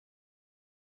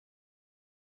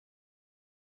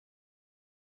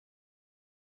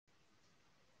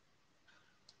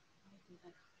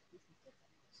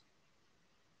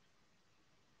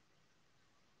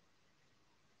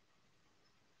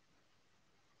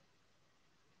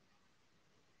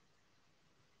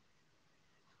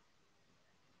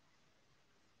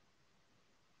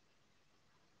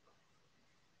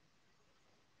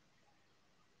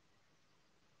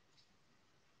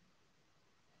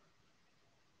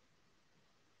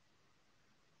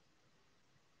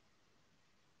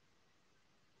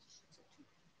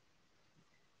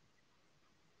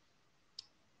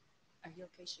you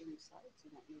okay sharing slides?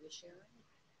 You want me to share them?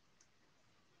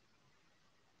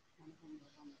 One of them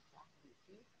was on the back of the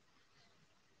queue.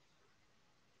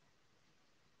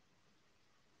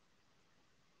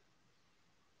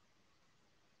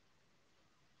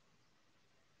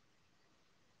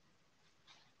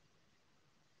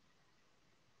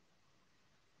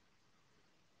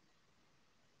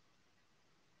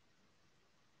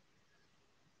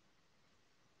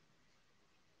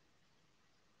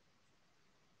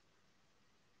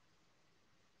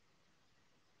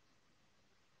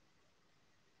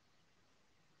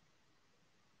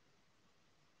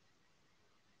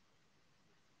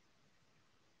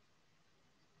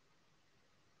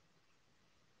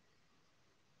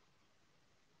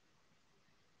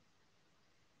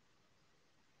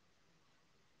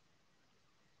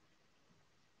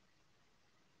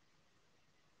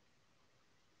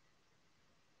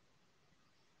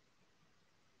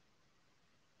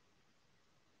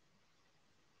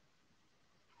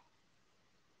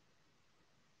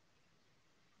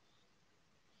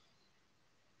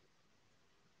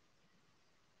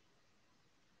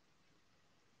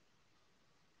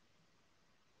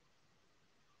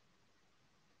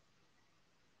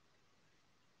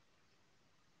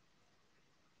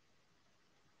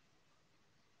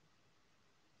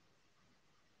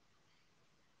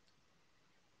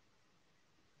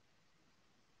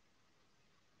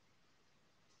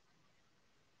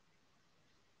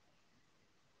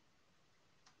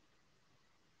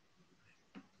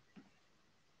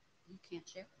 You can't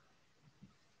share?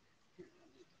 Here, let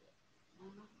me do it.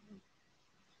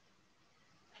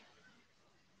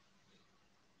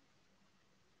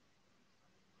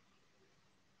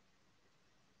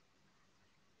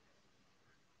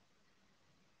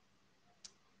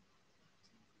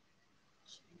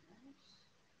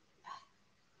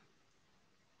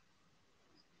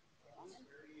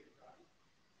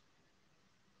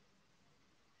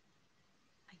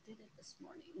 I did it this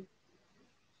morning.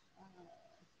 How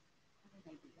did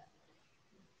I do that?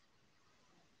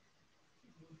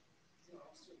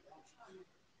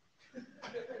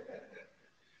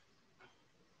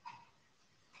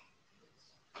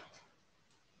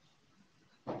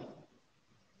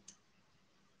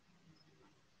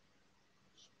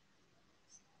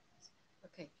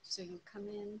 Okay, so you come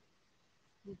in,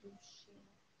 you do share.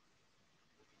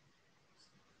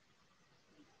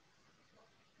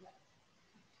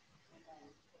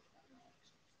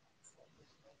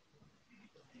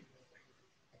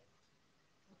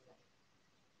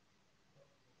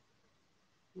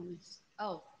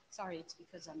 Oh, sorry, it's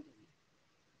because I'm doing it.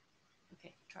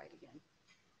 Okay, try it again.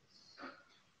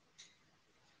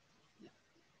 Yeah.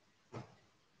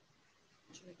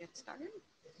 Should we get started?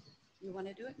 You want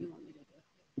to do it? You want me to do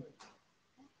it?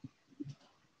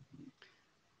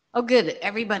 Oh, good,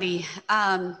 everybody.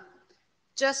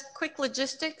 Just quick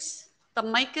logistics. The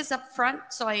mic is up front,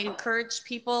 so I encourage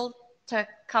people to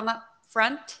come up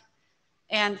front.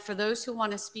 And for those who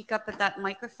want to speak up at that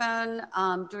microphone,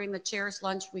 during the chair's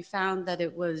lunch, we found that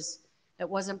it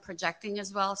wasn't projecting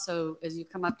as well. So as you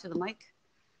come up to the mic,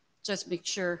 just make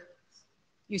sure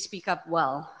you speak up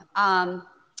well.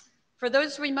 For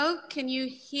those remote, can you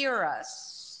hear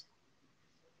us?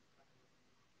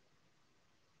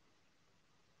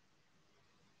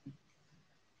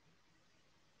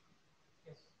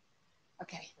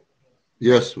 Okay.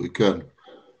 Yes, we can.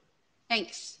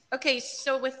 Thanks. Okay,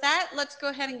 so with that, let's go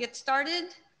ahead and get started.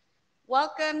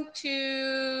 Welcome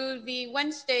to the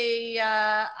Wednesday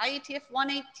IETF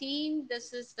 118.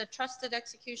 This is the Trusted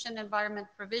Execution Environment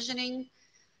Provisioning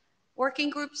Working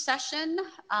Group session.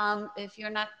 If you're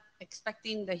not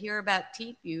expecting to hear about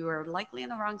TEEP, you are likely in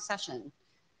the wrong session.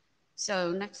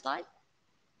 So next slide.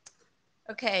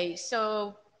 Okay,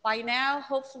 so by now,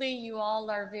 hopefully you all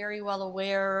are very well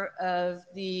aware of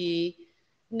the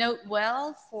note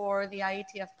well for the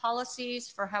IETF policies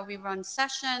for how we run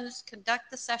sessions,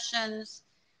 conduct the sessions,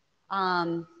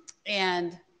 and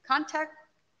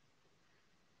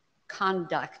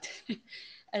conduct,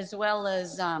 as well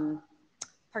as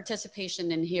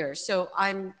participation in here. So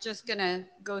I'm just gonna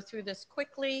go through this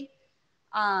quickly.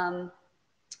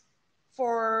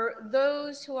 For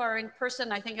those who are in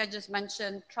person, I think I just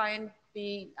mentioned, try and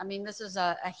be, I mean, this is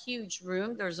a huge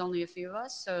room. There's only a few of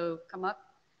us, so come up.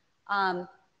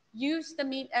 Use the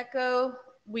Meet Echo.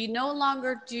 We no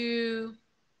longer do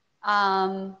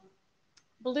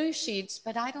blue sheets,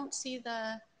 but I don't see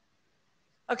the,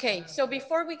 okay, so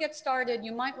before we get started,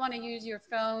 you might want to use your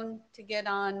phone to get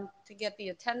on, to get the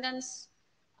attendance.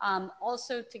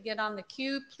 Also, to get on the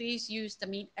queue, please use the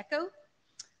Meet Echo.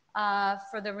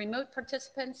 For the remote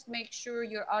participants, make sure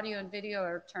your audio and video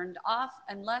are turned off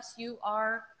unless you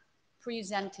are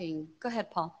presenting. Go ahead,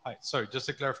 Paul. Hi, sorry, just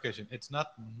a clarification. It's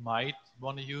not might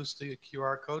want to use the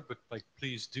QR code, but like,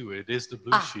 please do it. It is the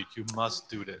blue sheet. You must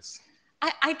do this.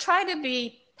 I try to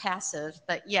be passive,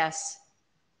 but yes,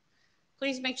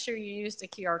 please make sure you use the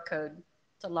QR code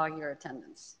to log your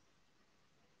attendance.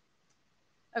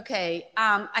 Okay,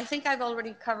 I think I've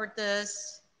already covered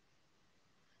this.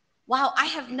 Wow, I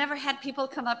have never had people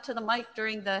come up to the mic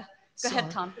during the, go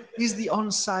ahead, Tom. Is the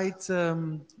on-site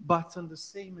button the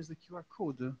same as the QR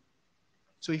code?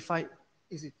 So if I,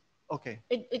 is it, okay.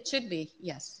 It should be,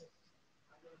 yes.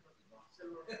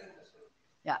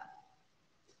 Yeah.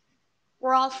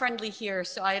 We're all friendly here,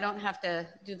 so I don't have to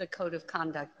do the code of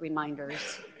conduct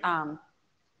reminders.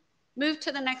 Move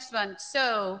to the next one.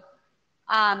 So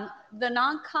the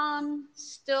non-com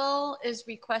still is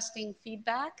requesting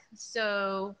feedback.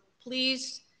 So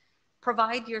please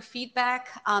provide your feedback.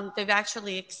 They've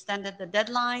actually extended the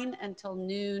deadline until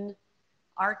noon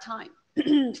our time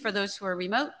for those who are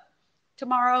remote.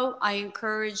 Tomorrow, I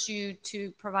encourage you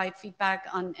to provide feedback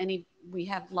on any, we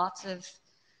have lots of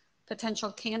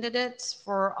potential candidates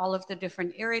for all of the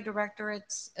different area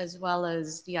directorates as well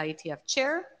as the IETF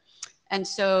chair. And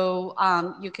so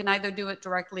you can either do it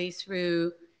directly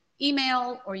through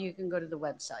email or you can go to the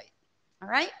website. All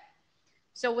right.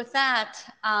 So with that,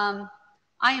 I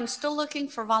am still looking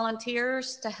for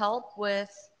volunteers to help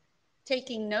with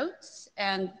taking notes,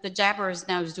 and the Jabber is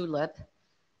now Zulip.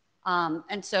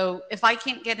 And so if I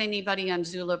can't get anybody on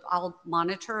Zulip, I'll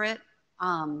monitor it.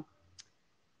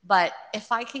 But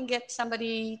if I can get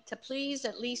somebody to please,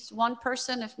 at least one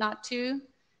person, if not two,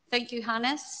 thank you,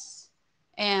 Hannes.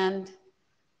 And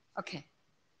okay,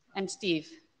 and Steve,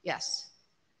 yes.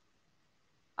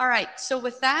 All right, so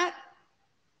with that,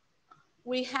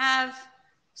 we have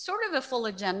sort of a full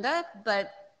agenda,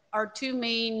 but our two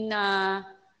main,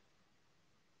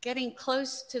 getting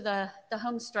close to the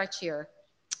home stretch here.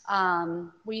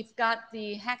 We've got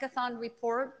the hackathon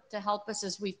report to help us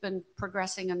as we've been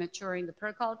progressing and maturing the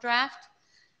protocol draft.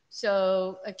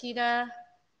 So Akita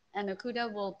and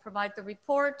Okuda will provide the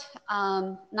report.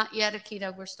 Not yet,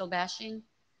 Akita, we're still bashing.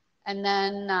 And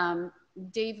then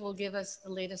Dave will give us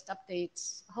the latest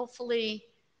updates, hopefully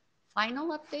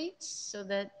final updates, so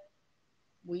that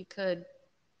we could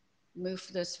move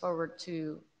this forward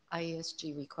to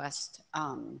IESG request.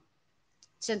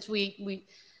 Since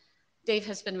Dave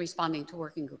has been responding to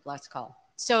working group last call.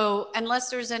 So unless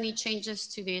there's any changes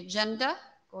to the agenda,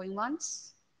 going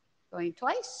once, going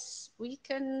twice, we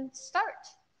can start.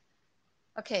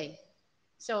 Okay,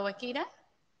 so Akita.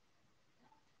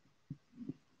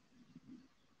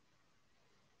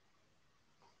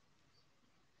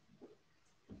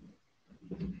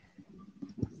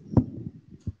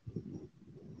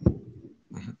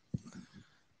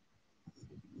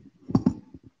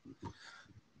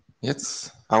 Yes,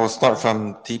 I will start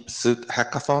from Deep Suit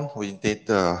Hackathon. We did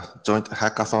the joint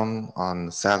hackathon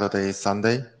on Saturday,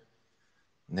 Sunday.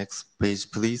 Next page,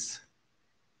 please.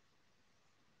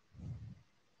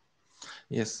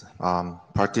 Yes,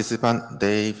 participant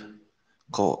Dave,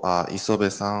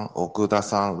 Isobe-san,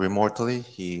 Okuda-san remotely,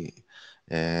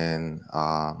 and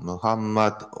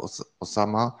Muhammad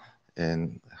Osama,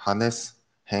 and Hannes,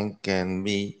 Hank, and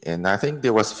me. And I think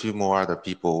there was a few more other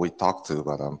people we talked to,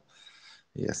 but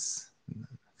yes,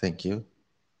 thank you.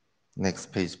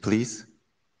 Next page, please.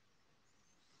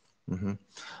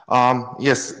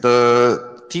 Yes,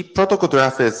 the TEEP protocol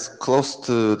draft is close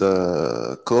to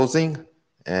the closing,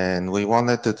 and we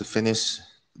wanted to finish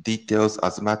details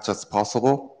as much as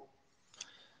possible.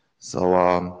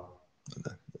 So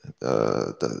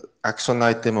the action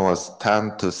item was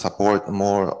time to support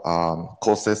more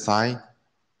Kose sign.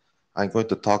 I'm going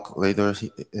to talk later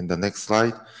in the next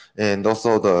slide. And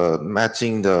also the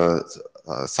matching the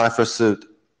cipher suit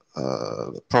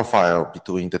profile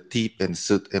between the TEEP and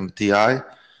suit MTI.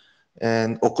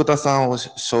 And Okuda-san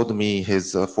showed me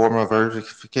his formal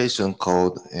verification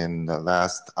code in the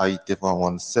last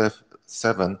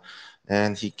IETF117,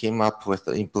 and he came up with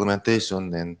the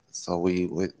implementation, and so we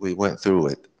went through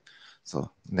it. So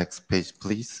next page,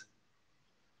 please.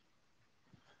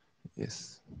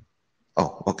 Yes.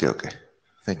 Oh, okay.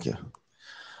 Thank you.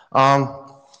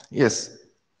 Yes.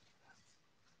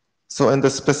 So in the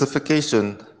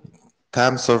specification,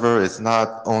 TAM server is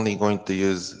not only going to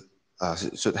use,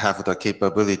 should have the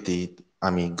capability,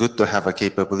 good to have a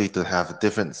capability to have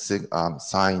different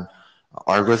sign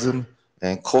algorithm,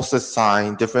 and closest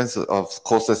sign, difference of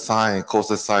closest sign and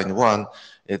closest sign 1,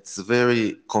 it's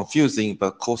very confusing,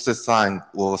 but closest sign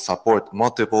will support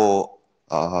multiple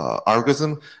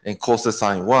algorithm, and closest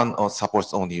sign 1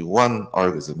 supports only one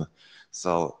algorithm.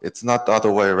 So it's not the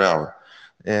other way around.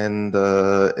 And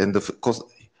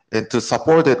and to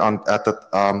support it at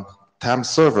the TAM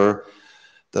server,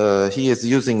 he is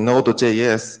using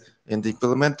Node.js. And the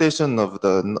implementation of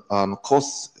the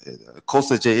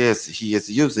Costa.js he is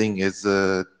using is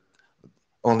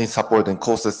only supporting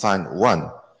Costa sign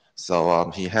 1. So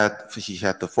he had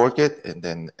to fork it and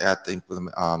then add the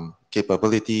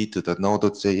capability to the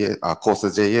Node.js,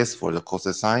 Costa.js for the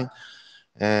Costa sign,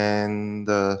 and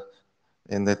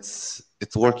it's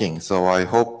working. So I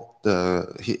hope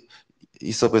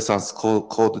Isobe-san's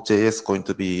code.js is going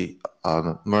to be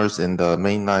merged in the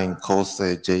mainline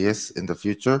Costa.js in the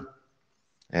future,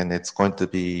 and it's going to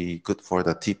be good for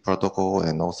the TEEP protocol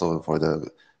and also for the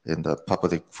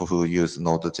public who use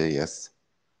Node.js.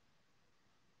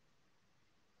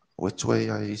 Which way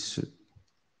I should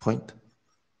point?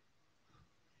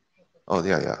 Oh,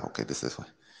 yeah, okay, this is why.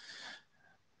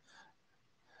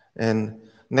 And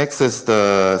next is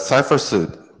the cipher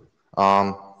suit.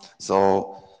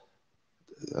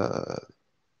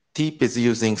 TEEP is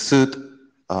using suit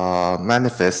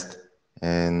manifest,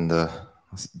 and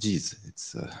geez,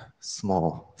 it's a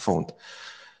small font.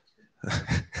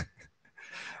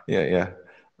 Yeah.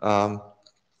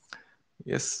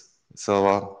 Yes.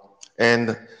 So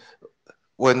and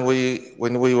when we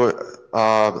were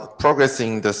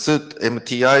progressing the suit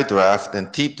MTI draft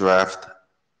and TEEP draft,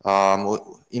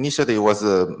 initially it was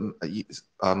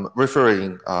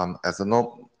referring as a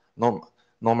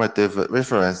normative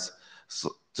reference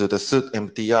to the suit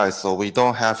MTI, so we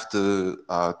don't have to,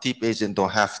 TEEP agent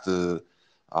don't have to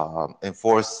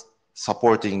enforce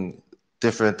supporting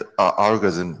different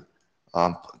algorithm,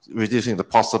 reducing the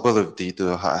possibility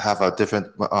to have a different,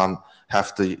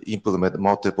 have to implement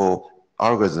multiple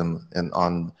algorithm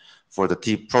and for the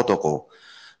TEEP protocol.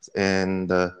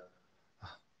 And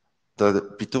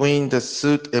between the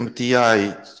suit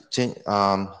MTI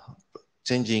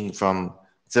changing from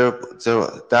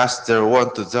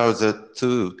 0-01 to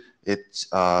 002, it's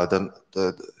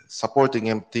the supporting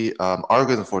MT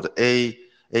algorithm for the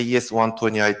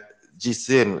AES128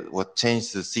 GCM was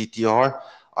changed to CTR.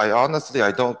 I honestly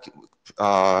don't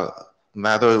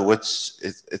matter which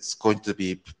it's going to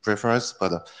be preference,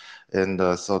 but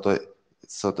it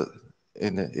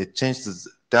changed to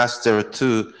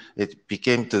 -02. It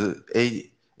became to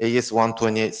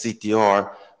AES128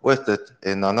 CTR with it,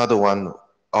 and another one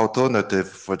alternative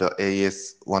for the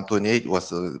AES128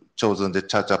 was chosen the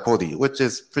Chachapodi, which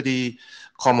is pretty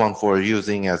common for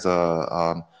using as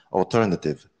a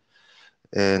alternative.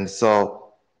 And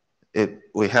so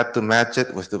we had to match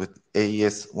it with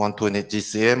AES128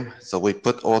 GCM, so we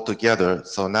put all together.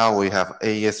 So now we have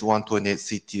AES128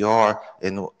 CTR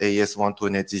and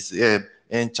AES128 GCM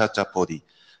and Chachapodi.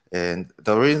 And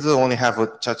the reason we only have a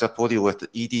Chachapodi with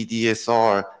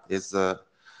EDDSR is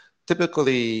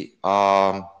typically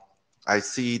I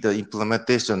see the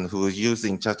implementation who is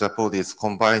using Chachapodi is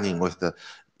combining with the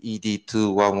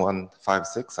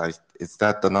ED21156. Is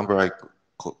that the number I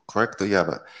correct? Yeah,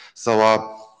 but so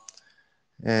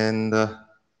and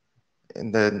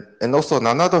also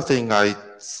another thing I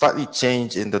slightly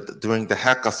changed during the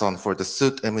hackathon for the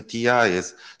suit MTI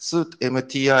is suit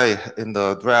MTI in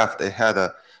the draft. It had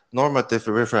a normative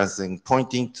referencing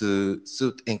pointing to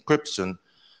suit encryption,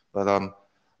 but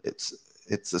it's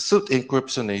a suit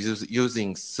encryption is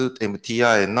using suit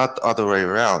MTI and not the other way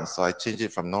around. So I changed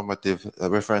it from normative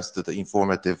reference to the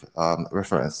informative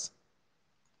reference.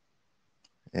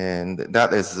 And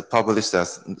that is published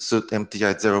as suit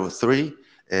MTI 03,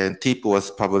 and TEEP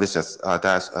was published as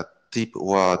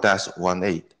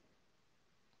TEEP-18.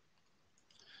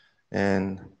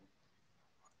 And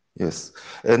yes,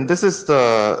 and this is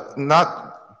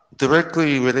not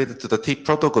directly related to the TEEP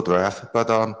protocol draft, but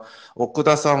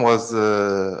Okuda-san was,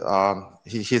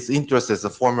 his interest is a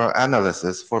formal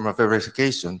analysis, formal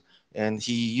verification, and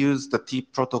he used the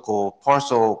TEEP protocol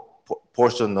partial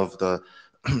portion of the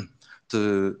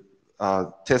to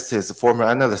test his formal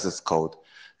analysis code.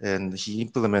 And he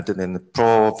implemented in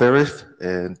ProVerif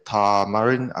and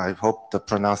Tamarin. I hope the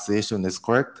pronunciation is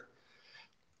correct.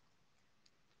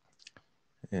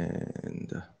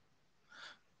 And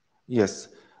yes,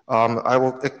 I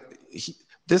will.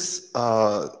 This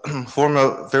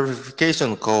formal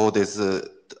verification code is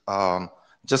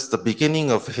just the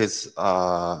beginning of his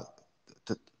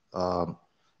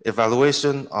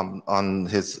evaluation on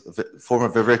his formal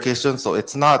verification. So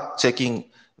it's not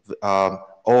checking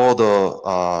all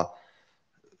the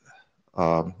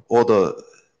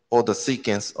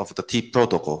sequence of the TEEP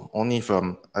protocol. Only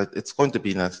from it's going to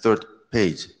be in the third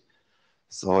page.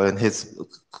 So, and his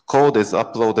code is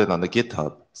uploaded on the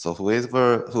GitHub. So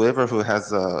whoever who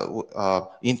has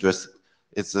interest,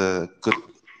 it's a good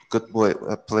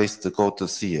place to go to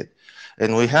see it.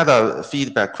 And we had a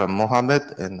feedback from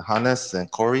Mohammed and Hannes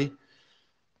and Corey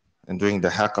and during the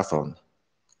hackathon.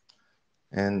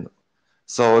 And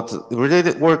so the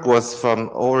related work was from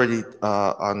already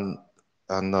on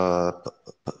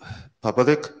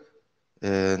public.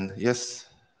 And yes,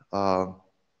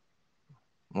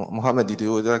 Mohammed, did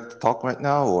you like to talk right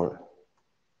now or?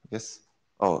 Yes?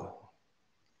 Oh.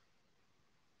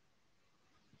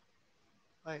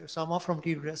 Hi, Osama from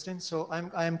T Dresden. So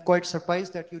I'm quite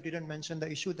surprised that you didn't mention the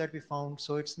issue that we found.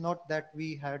 So it's not that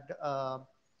we had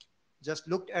just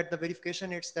looked at the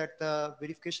verification, it's that the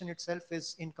verification itself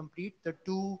is incomplete. The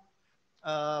two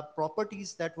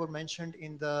properties that were mentioned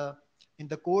in the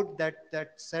code that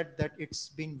said that it's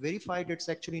been verified, it's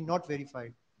actually not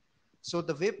verified. So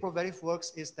the way ProVerif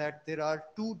works is that there are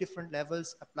two different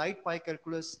levels, applied pi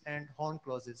calculus and horn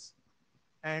clauses.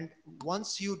 And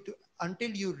once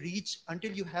until you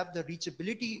have the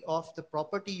reachability of the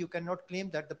property, you cannot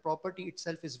claim that the property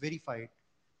itself is verified.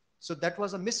 So that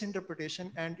was a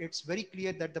misinterpretation, and it's very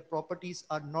clear that the properties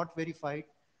are not verified.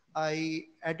 I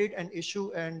added an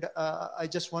issue, and I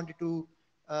just wanted to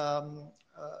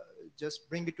just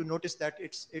bring it to notice that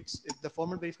it's the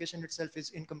formal verification itself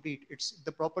is incomplete. It's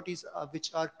the properties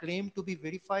which are claimed to be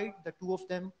verified. The two of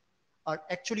them are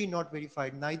actually not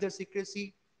verified, neither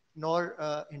secrecy nor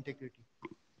integrity.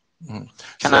 Mm.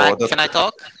 Can I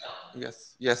talk?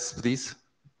 Yes, please.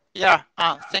 Yeah,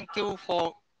 thank you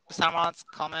for someone's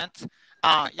comment.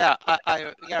 Yeah,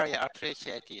 I really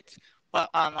appreciate it. But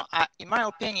in my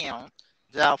opinion,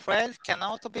 the phrase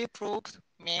cannot be proved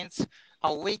means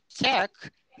we check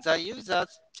the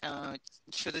users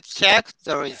should check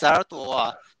the result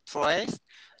or trace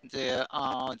the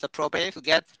probability to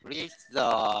get reach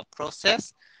the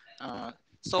process.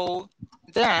 So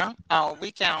then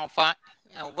we can find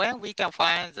when we can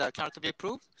find the cannot be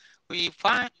proved, we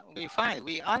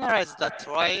analyze the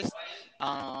trace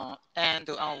and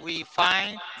we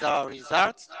find the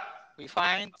results. We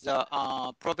find the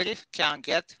probability can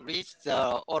get reach the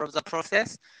all of the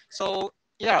process. So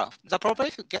yeah, the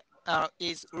probability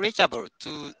is reachable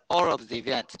to all of the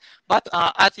events. But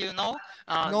as you know,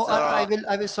 no, I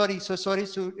will. Sorry. So sorry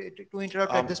to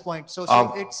interrupt at this point. So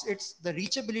it's the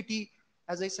reachability,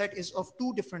 as I said, is of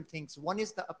two different things. One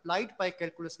is the applied pi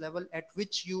calculus level at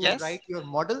which you write your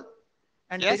model.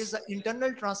 And there is an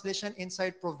internal translation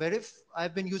inside ProVerif.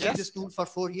 I've been using this tool for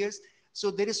 4 years. So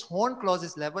there is horn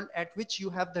clauses level at which you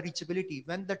have the reachability.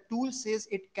 When the tool says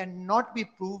it cannot be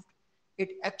proved,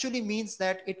 it actually means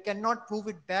that it cannot prove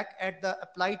it back at the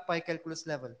applied pi calculus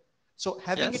level. So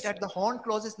having it at the horn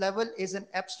clauses level is an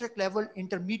abstract level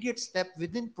intermediate step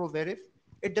within ProVerif.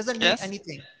 It doesn't mean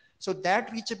anything. So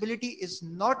that reachability is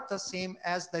not the same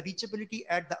as the reachability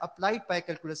at the applied pi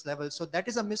calculus level. So that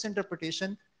is a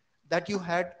misinterpretation that you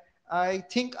had. I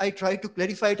think I tried to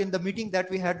clarify it in the meeting that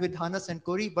we had with Hannes and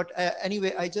Corey, but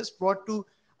anyway, I just wanted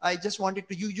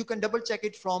to, you can double check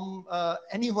it from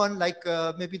anyone like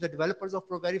maybe the developers of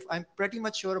ProVerif. I'm pretty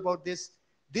much sure about this.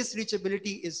 This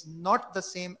reachability is not the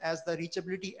same as the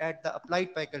reachability at the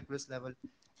applied pi calculus level.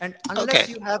 And unless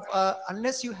you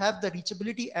have the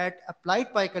reachability at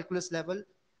applied pi calculus level,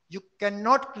 you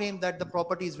cannot claim that the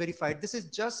property is verified. This is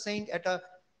just saying at a,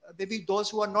 maybe those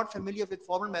who are not familiar with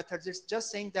formal methods, it's just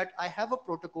saying that I have a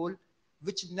protocol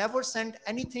which never sent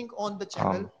anything on the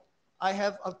channel. I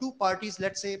have two parties,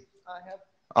 let's say I have.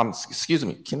 Excuse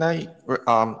me, can I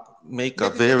make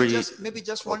maybe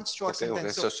just one short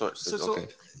sentence.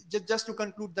 Just to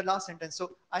conclude the last sentence.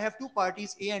 So I have two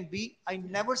parties, A and B. I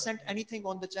never sent anything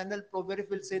on the channel. ProVerif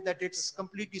will say that it's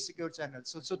completely secure channel.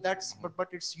 So that's, but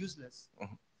it's useless.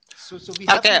 So we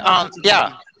have to have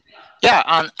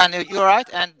and you're right.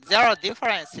 And there are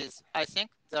differences. I think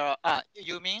there are,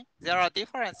 you mean there are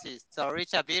differences, the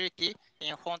reachability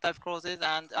in horn type clauses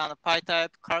and pi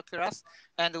type calculus,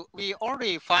 and we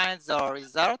only find the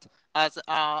result as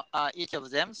each of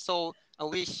them. So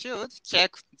we should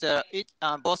check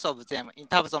both of them in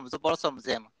terms of both of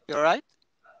them. You're right.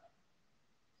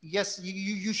 Yes,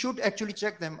 you should actually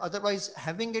check them. Otherwise,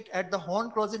 having it at the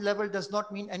horn clauses level does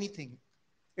not mean anything.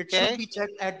 It should be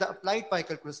checked at the applied pi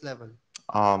calculus level.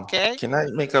 Can I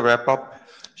make a wrap up?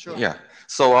 Sure. Yeah.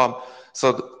 So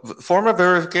the formal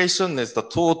verification is the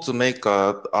tool to make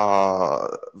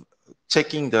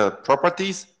checking the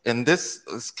properties. In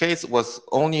this case, was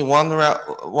only one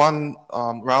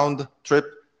round trip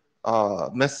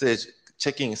message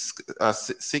checking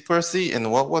secrecy, and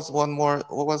what was one more?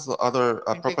 What was the other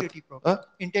property?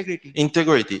 Integrity.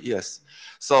 Integrity. Yes.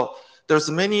 So there's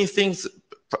many things,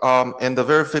 and the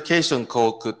verification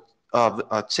code could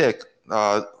check.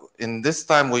 In this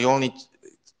time, we only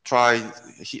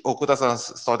Okuda-san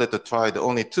started to try the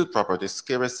only two properties,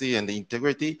 scaracy and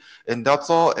integrity, and that's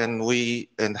all.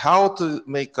 And how to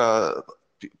make a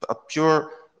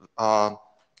pure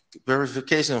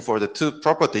verification for the two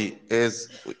property is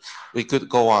we could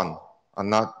go on and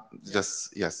not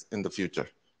just, yes, in the future.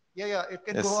 Yeah, it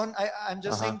can go on. I'm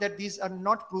just saying that these are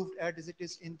not proved as it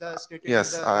is in the stated in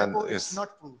yes, the repo. It's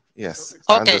not proved. Yes, so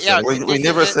I understand. We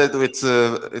never said it's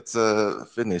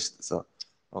finished. So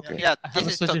okay. Yeah, I have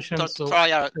this a is suggestion.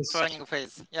 the trying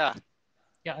phase. Yeah.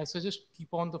 Yeah, I suggest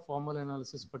keep on the formal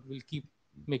analysis, but we'll keep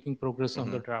making progress on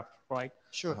the draft, right?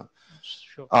 Sure.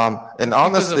 Sure. And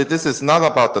honestly, this is not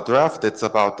about the draft. It's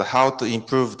about how to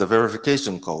improve the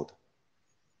verification code.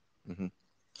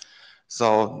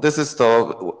 So this is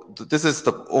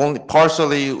the only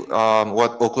partially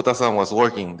what Okuda-san was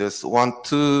working. This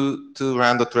two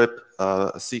round trip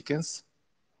sequence,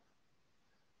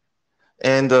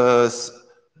 and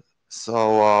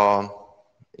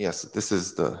yes, this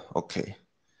is the okay.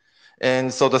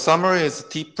 And so the summary is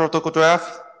TEEP protocol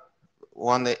draft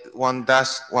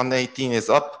 1-118 is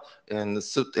up, and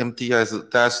suit MTI is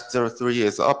 -03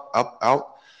 is out.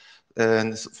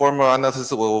 And formal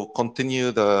analysis will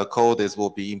continue. The code will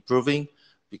be improving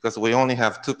because we only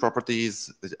have two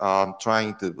properties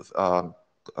trying to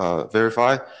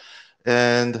verify.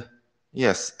 And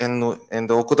yes, and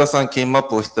Okuda-san came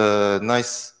up with the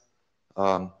nice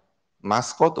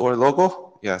mascot or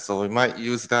logo. Yeah, so we might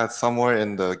use that somewhere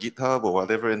in the GitHub or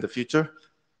whatever in the future.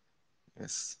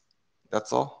 Yes,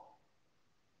 that's all.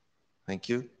 Thank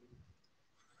you.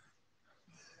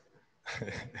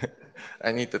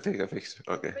 I need to take a picture.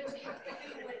 Okay.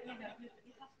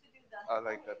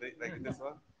 Like this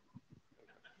one?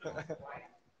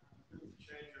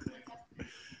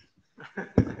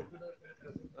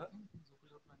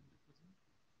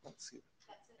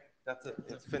 That's it.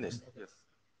 It's finished. Yes.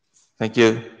 Thank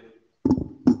you.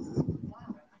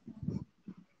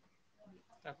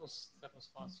 That was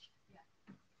fast.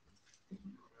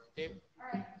 Dave? All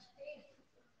right.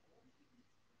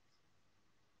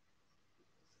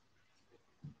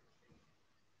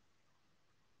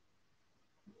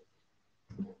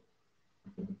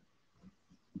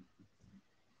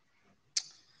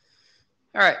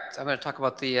 All right, so I'm going to talk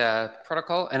about the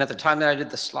protocol. And at the time that I did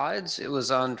the slides, it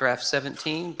was on draft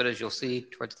 17, but as you'll see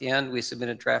towards the end, we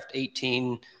submitted draft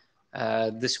 18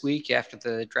 this week after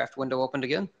the draft window opened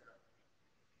again.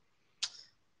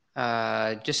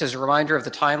 Just as a reminder of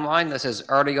the timeline, this has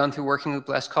already gone through working group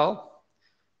last call.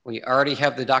 We already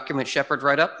have the document shepherd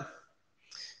right up.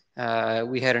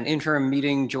 We had an interim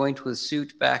meeting joint with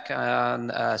suit back on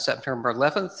September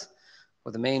 11th.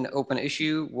 Well, the main open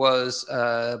issue was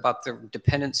about the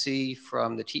dependency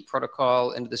from the TEEP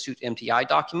protocol into the suit MTI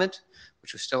document,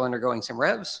 which was still undergoing some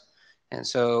revs. And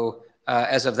so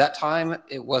as of that time,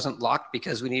 it wasn't locked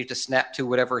because we needed to snap to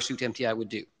whatever suit MTI would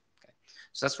do. Okay.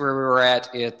 So that's where we were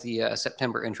at the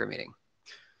September interim meeting.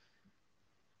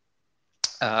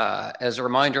 As a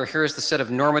reminder, here's the set of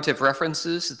normative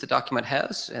references that the document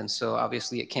has. And so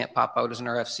obviously it can't pop out as an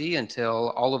RFC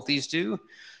until all of these do.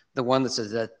 The one that's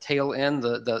at the tail end,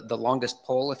 the longest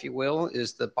pole, if you will,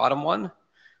 is the bottom one,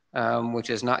 which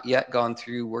has not yet gone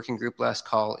through working group last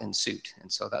call in suit. And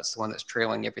so that's the one that's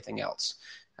trailing everything else.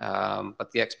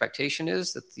 But the expectation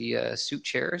is that the suit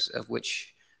chairs, of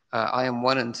which I am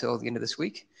one until the end of this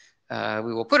week,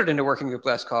 we will put it into working group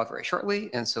last call very shortly.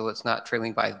 And so it's not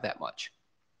trailing by that much.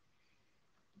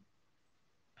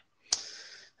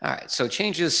 All right, so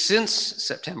changes since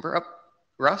September. Up,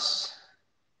 Russ.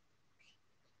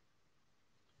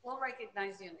 We'll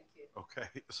recognize you in the queue. Okay.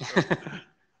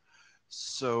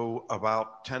 So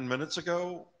about 10 minutes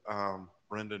ago,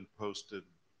 Brendan posted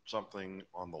something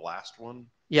on the last one.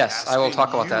 Yes, I will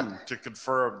talk about that. To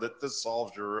confirm that this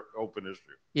solves your open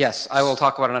issue. Yes, I will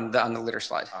talk about it on the later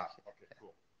slide. Okay,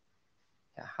 cool.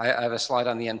 Yeah, I have a slide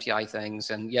on the MTI things.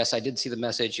 And yes, I did see the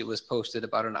message. It was posted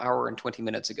about an hour and 20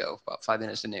 minutes ago, about 5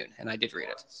 minutes to noon. And I did read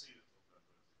it.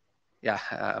 Yeah.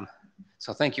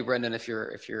 So thank you, Brendan, if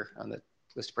you're on the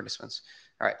list of participants.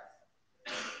 All right.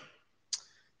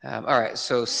 All right,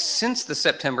 so since the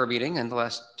September meeting in the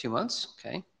last 2 months,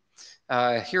 okay,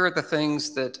 here are the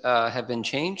things that have been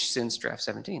changed since draft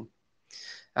 17.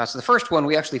 So the first one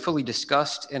we actually fully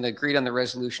discussed and agreed on the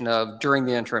resolution of during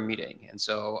the interim meeting. And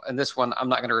so in this one, I'm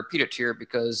not going to repeat it here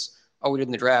because all we did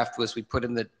in the draft was we put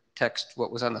in the text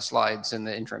what was on the slides in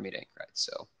the interim meeting, right?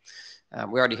 So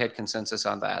we already had consensus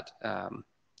on that.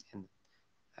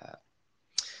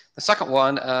 The second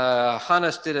one,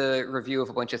 Hannes did a review of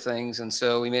a bunch of things, and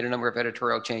so we made a number of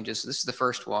editorial changes. So this is the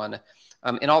first one.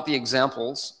 In all the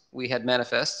examples, we had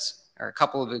manifests, or a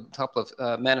couple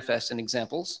of manifests and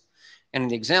examples. And in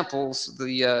the examples,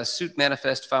 the suit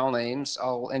manifest file names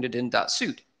all ended in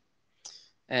 .suit.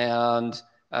 And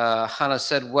Hannah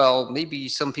said, well, maybe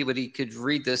somebody could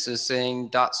read this as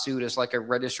saying .suit is like a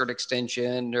registered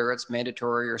extension, or it's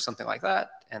mandatory or something like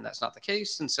that. And that's not the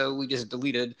case. And so we just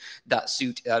deleted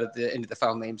 .suit out of the end of the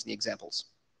file names in the examples.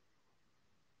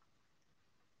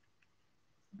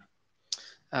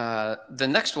 The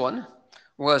next one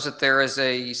was that there is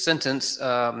a sentence,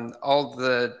 all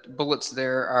the bullets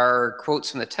there are quotes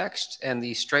from the text, and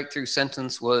the strike through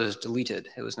sentence was deleted.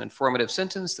 It was an informative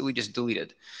sentence that we just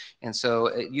deleted. And so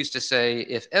it used to say,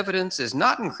 if evidence is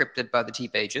not encrypted by the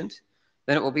TEEP agent,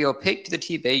 then it will be opaque to the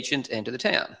TEEP agent and to the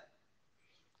TAM.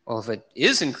 Well, if it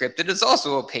is encrypted, it's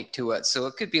also opaque to it. So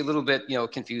it could be a little bit,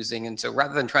 confusing. And so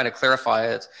rather than trying to clarify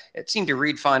it, it seemed to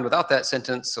read fine without that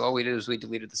sentence. So all we did is we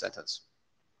deleted the sentence.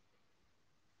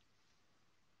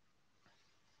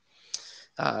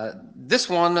 This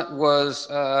one was,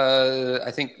 I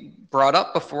think, brought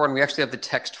up before, and we actually have the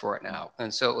text for it now.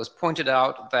 And so it was pointed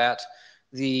out that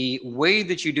the way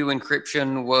that you do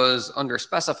encryption was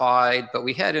underspecified, but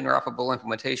we had interoperable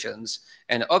implementations,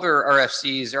 and other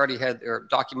RFCs already had, or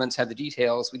documents had the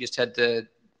details. We just had to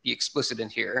be explicit in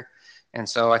here. And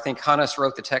so I think Hannes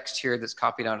wrote the text here that's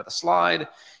copied onto the slide.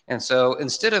 And so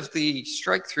instead of the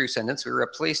strike through sentence, we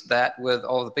replaced that with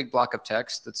all the big block of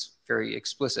text that's very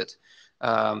explicit.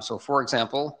 So for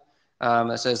example,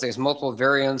 it says there's multiple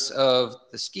variants of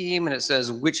the scheme, and it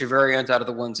says which variant out of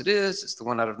the ones it is. It's the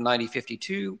one out of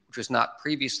 9052, which was not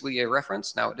previously a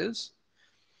reference. Now it is.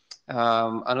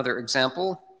 Another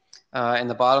example, in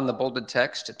the bottom, the bolded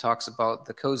text, it talks about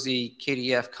the COSI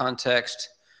KDF context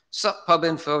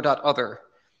sup_pubinfo.other. It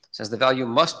says the value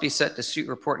must be set to suit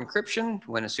report encryption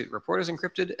when a suit report is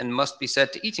encrypted, and must be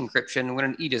set to EAT encryption when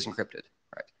an EAT is encrypted.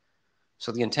 Right.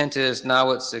 So the intent is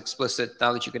now it's explicit,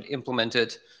 now that you can implement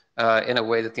it in a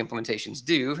way that the implementations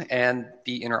do and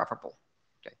be interoperable.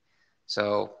 Okay.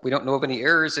 So we don't know of any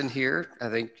errors in here. I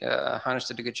think Hannes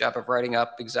did a good job of writing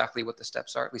up exactly what the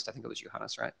steps are. At least I think it was you,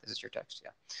 Hannes, right? This is your text,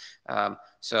 yeah.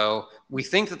 So we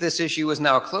think that this issue is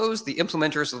now closed. The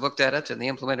implementers have looked at it, and the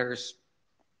implementers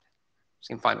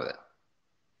seem fine with it.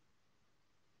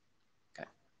 Okay.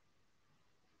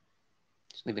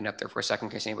 Just leaving it up there for a second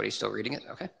in case anybody's still reading it.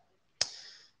 Okay.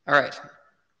 All right.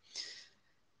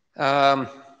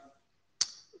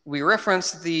 We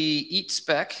reference the EAT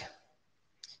spec,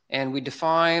 and we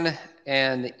define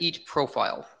an EAT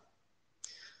profile.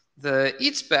 The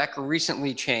EAT spec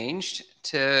recently changed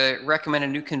to recommend a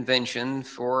new convention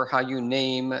for how you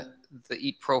name the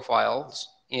EAT profiles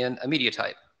in a media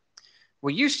type.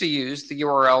 We used to use the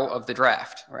URL of the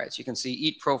draft, right? So you can see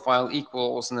EAT profile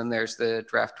equals, and then there's the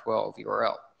draft 12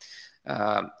 URL.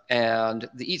 And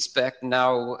the EAT spec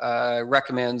now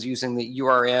recommends using the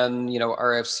URN,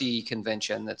 RFC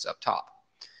convention that's up top.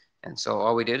 And so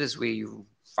all we did is we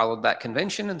followed that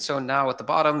convention. And so now at the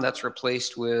bottom, that's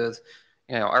replaced with,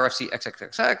 RFC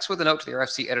XXXX with a note to the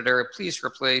RFC editor. Please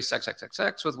replace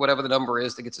XXXX with whatever the number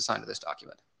is that gets assigned to this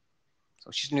document. So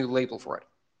it's just a new label for it.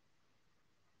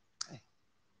 Okay.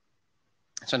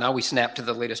 So now we snap to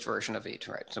the latest version of EAT,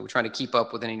 right? So we're trying to keep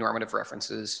up with any normative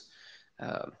references.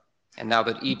 And now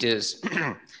that EAT is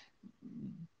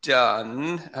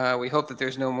done, we hope that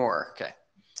there's no more. Okay.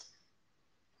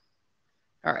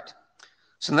 All right.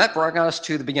 So that brought us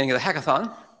to the beginning of the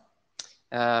hackathon.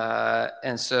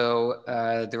 And so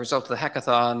the result of the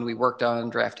hackathon, we worked on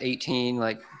draft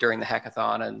 18 during the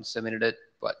hackathon and submitted it,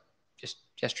 just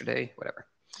yesterday, whatever.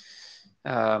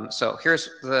 So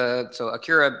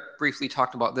Akira briefly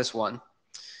talked about this one.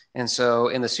 And so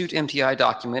in the suit MTI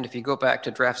document, if you go back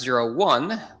to draft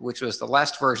 01, which was the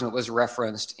last version that was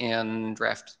referenced in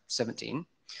draft 17,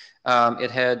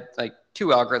 it had two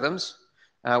algorithms,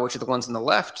 which are the ones on the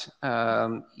left,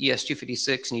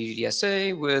 ES256 and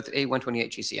EGDSA with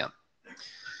A128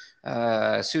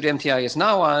 GCM. Suit MTI is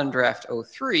now on draft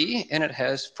 03, and it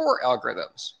has 4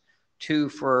 algorithms. 2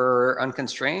 for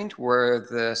unconstrained, where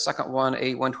the second one,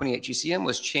 A128 GCM,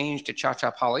 was changed to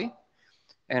Cha-Cha Poly.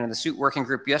 And in the suit working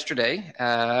group yesterday,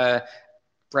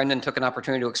 Brendan took an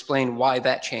opportunity to explain why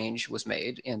that change was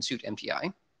made in suit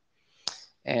MTI.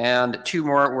 And 2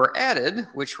 more were added,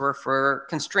 which were for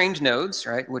constrained nodes,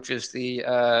 right, which is the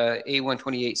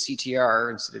A128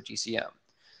 CTR instead of GCM.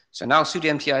 So now suit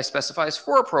MTI specifies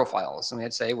 4 profiles, and we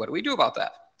had to say, what do we do about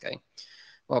that? Okay.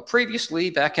 Well, previously,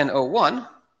 back in 01,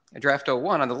 draft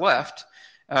 01 on the left,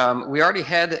 we already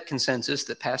had consensus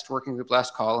that passed working group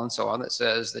last call and so on that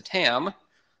says the TAM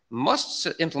must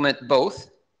implement both,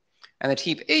 and the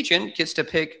TEEP agent gets to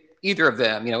pick either of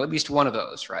them, at least one of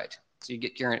those, right? So you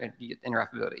get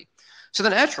interoperability. So the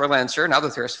natural answer, now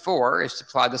that there's 4, is to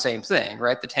apply the same thing,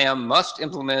 right? The TAM must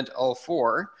implement all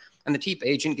 4, and the TEEP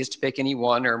agent gets to pick any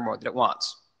one or more that it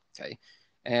wants, okay?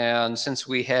 And since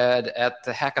we had at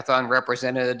the hackathon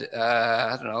represented,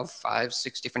 I don't know, 5,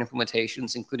 6 different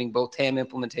implementations, including both TAM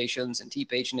implementations and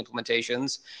TEEP agent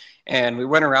implementations, and we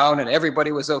went around and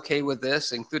everybody was okay with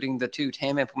this, including the 2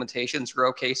 TAM implementations were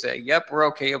okay saying, yep, we're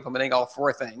okay implementing all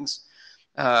 4 things.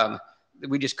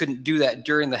 We just couldn't do that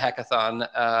during the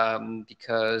hackathon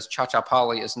because Cha-Cha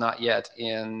Poly is not yet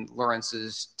in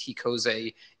Lawrence's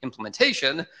T-Coze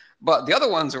implementation, but the other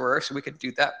ones were, so we could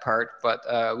do that part, but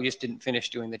we just didn't finish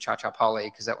doing the Cha-Cha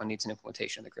Poly because that one needs an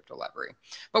implementation in the crypto library.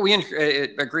 But we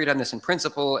agreed on this in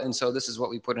principle, and so this is what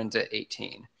we put into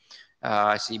 18.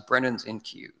 I see Brendan's in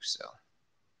queue, so.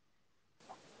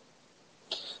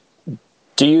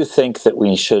 Do you think that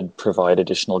we should provide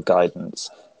additional guidance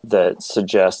that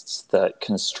suggests that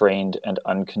constrained and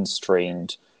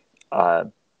unconstrained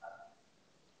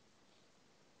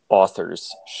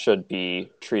authors should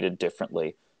be treated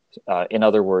differently? In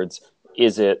other words,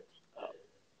 is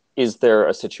there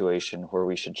a situation where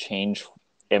we should change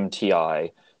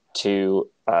MTI to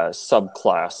a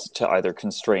subclass to either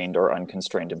constrained or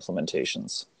unconstrained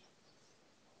implementations?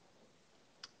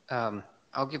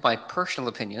 I'll give my personal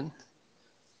opinion.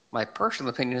 My personal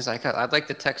opinion is I'd like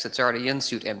the text that's already in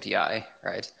suit MTI,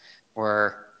 right?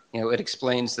 Where, you know, it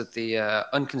explains that the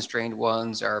unconstrained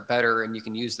ones are better and you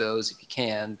can use those if you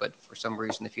can, but for some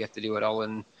reason, if you have to do it all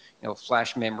in, you know,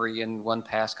 flash memory and one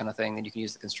pass kind of thing, then you can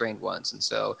use the constrained ones. And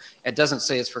so it doesn't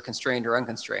say it's for constrained or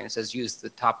unconstrained. It says use the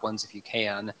top ones if you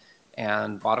can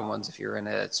and bottom ones if you're in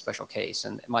a special case.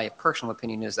 And my personal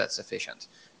opinion is that's sufficient.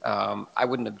 I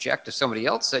wouldn't object if somebody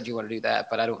else said you want to do that,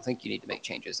 but I don't think you need to make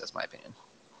changes. That's my opinion.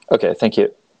 Okay, thank you.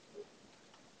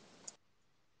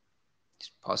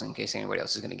 Just pausing in case anybody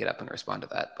else is going to get up and respond to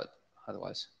that, but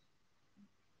otherwise.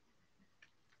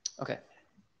 Okay.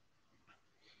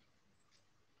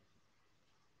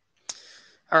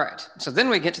 All right, so then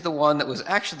we get to the one that was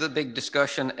actually the big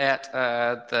discussion at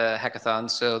the hackathon.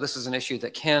 So this is an issue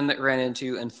that Ken ran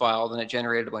into and filed, and it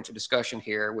generated a bunch of discussion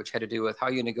here, which had to do with how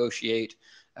you negotiate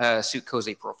suit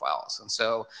COSE profiles. And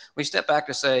so we step back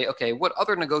to say, okay, what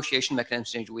other negotiation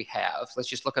mechanisms do we have? Let's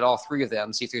just look at all 3 of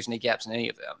them, see if there's any gaps in any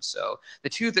of them. So the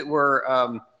 2 that were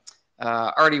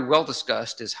already well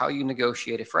discussed is how you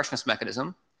negotiate a freshness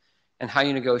mechanism and how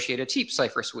you negotiate a TEEP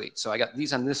cipher suite. So I got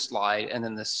these on this slide, and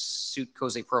then the suit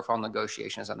COSE profile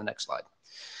negotiation is on the next slide.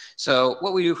 So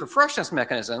what we do for freshness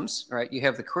mechanisms, right, you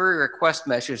have the query request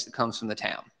message that comes from the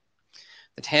TAM.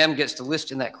 The TAM gets to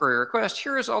list in that query request,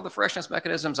 here's all the freshness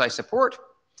mechanisms I support,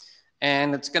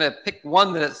 and it's going to pick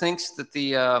one that it thinks that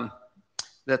the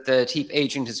TEEP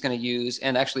agent is going to use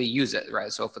and actually use it,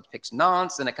 right? So if it picks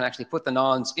nonce, then it can actually put the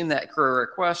nonce in that query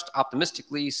request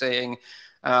optimistically saying,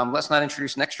 let's not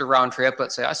introduce an extra round trip.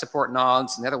 Let's say I support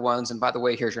nonce and the other ones, and by the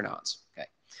way, here's your nonce. Okay.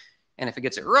 And if it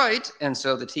gets it right, and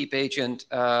so the TEEP agent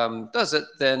does it,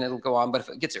 then it'll go on. But if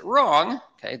it gets it wrong,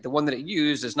 okay, the one that it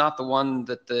used is not the one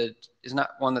that the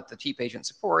TEEP agent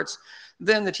supports,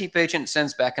 then the TEEP agent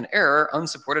sends back an error,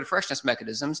 unsupported freshness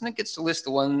mechanisms, and it gets to list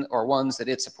the one or ones that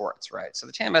it supports, right? So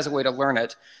the TAM has a way to learn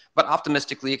it, but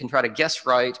optimistically it can try to guess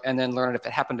right and then learn it if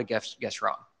it happened to guess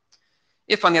wrong.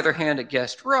 If, on the other hand, it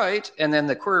guessed right, and then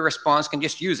the query response can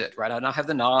just use it, right? I don't have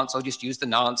the nonce, I'll just use the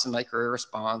nonce in my query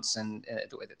response and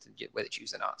the way that you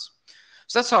use the nonce.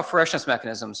 So that's how freshness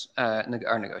mechanisms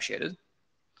are negotiated.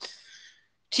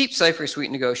 TEEP cipher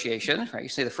suite negotiation, right? You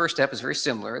say the first step is very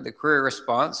similar. The query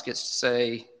response gets to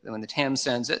say, when the TAM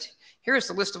sends it, here's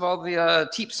the list of all the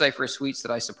TEEP cipher suites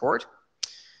that I support.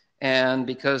 And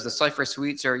because the cipher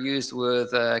suites are used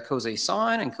with COSE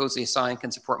sign, and COSE sign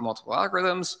can support multiple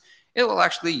algorithms, it will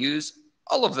actually use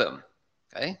all of them,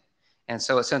 okay? And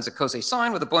so it sends a COSE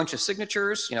sign with a bunch of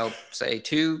signatures, you know, say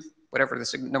 2, whatever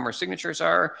the number of signatures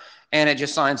are, and it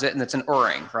just signs it, and it's an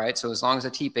ORing, right? So as long as a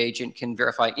TEEP agent can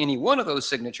verify any one of those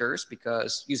signatures,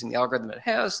 because using the algorithm it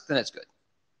has, then it's good.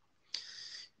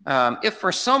 If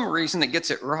for some reason it gets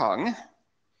it wrong,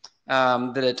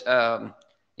 that it,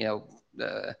 you know,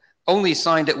 only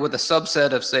signed it with a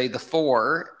subset of, say, the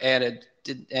 4, and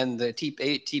the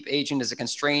TEEP agent is a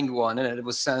constrained one, and it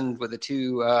was sent with a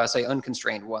 2, say,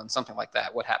 unconstrained one, something like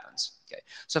that. What happens? Okay.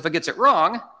 So if it gets it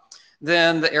wrong,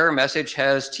 then the error message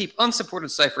has TEEP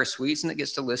unsupported cipher suites, and it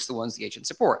gets to list the ones the agent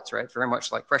supports, right? Very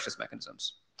much like freshness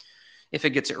mechanisms. If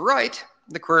it gets it right,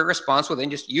 the query response will then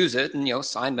just use it and, you know,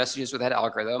 sign messages with that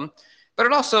algorithm. But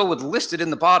it also would list it in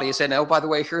the body and say, oh, by the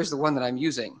way, here's the one that I'm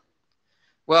using.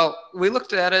 Well, we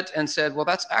looked at it and said, well,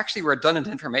 that's actually redundant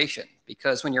information,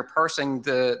 because when you're parsing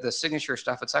the signature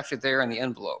stuff, it's actually there in the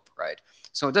envelope, right?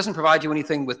 So it doesn't provide you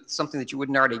anything with something that you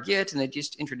wouldn't already get, and it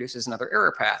just introduces another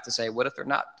error path to say, what if they're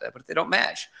not, what if they don't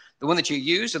match? The one that you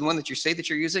use and the one that you say that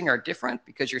you're using are different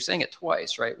because you're saying it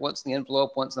twice, right? Once in the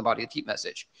envelope, once in the body of the TEEP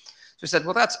message. So we said,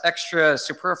 well, that's extra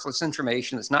superfluous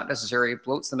information that's not necessary,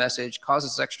 bloats the message,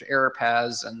 causes extra error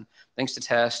paths and things to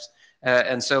test.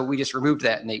 And so we just removed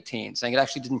that in 18, saying it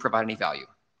actually didn't provide any value.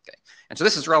 Okay. And so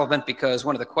this is relevant because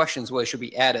one of the questions was, should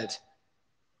we add it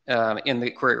in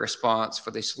the query response for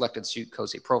the selected suit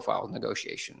COSE profile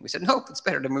negotiation? We said, nope, it's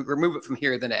better to remove it from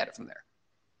here than add it from there.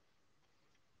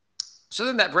 So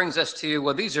then that brings us to,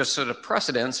 well, these are sort of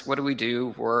precedents. What do we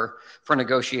do for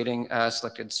negotiating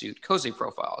selected suit COSE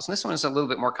profiles? And this one is a little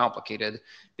bit more complicated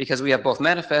because we have both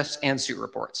manifests and suit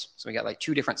reports. So we got like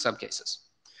 2 different subcases.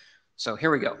 So here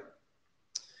we go.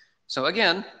 So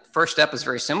again, first step is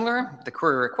very similar. The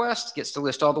query request gets to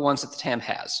list all the ones that the TAM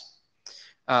has.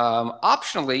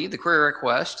 Optionally, the query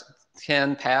request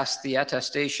can pass the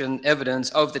attestation evidence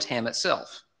of the TAM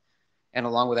itself. And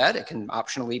along with that, it can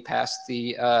optionally pass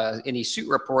the any suit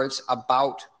reports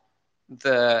about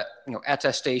the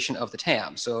attestation of the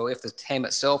TAM. So if the TAM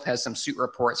itself has some suit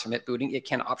reports from it booting, it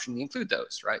can optionally include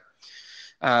those, right?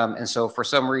 And so for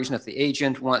some reason, if the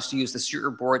agent wants to use the suit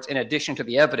reports in addition to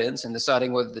the evidence and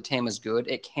deciding whether the TAM is good,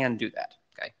 it can do that,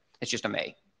 okay? It's just a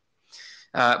may.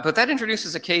 But that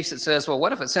introduces a case that says, well,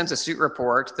 what if it sends a suit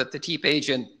report that the TEEP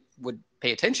agent would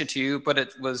pay attention to, but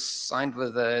it was signed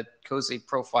with a COSE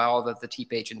profile that the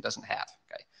TEEP agent doesn't have,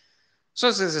 okay? So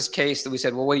this is this case that we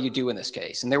said, well, what do you do in this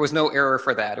case? And there was no error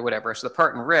for that or whatever. So the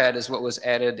part in red is what was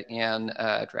added in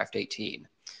draft 18.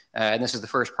 And this is the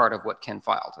first part of what Ken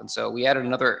filed. And so we added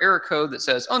another error code that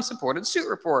says unsupported suit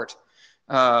report.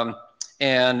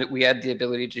 And we add the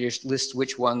ability to just list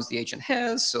which ones the agent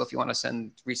has. So if you want to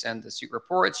resend the suit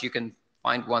reports, you can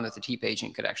find one that the TEEP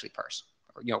agent could actually parse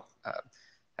or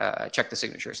check the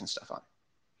signatures and stuff on.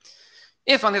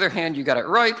 If, on the other hand, you got it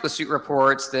right with suit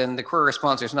reports, then the query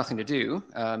response, there's nothing to do.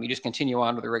 You just continue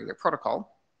on with the regular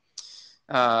protocol.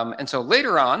 And so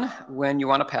later on, when you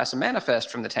want to pass a manifest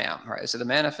from the TAM, right? So the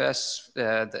manifests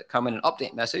that come in an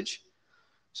update message.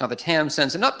 So the TAM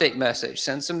sends an update message,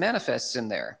 sends some manifests in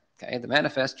there. Okay, the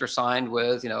manifests are signed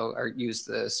with, or use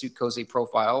the suit COSE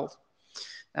profile.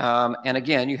 And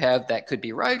again, you have that could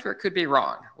be right or it could be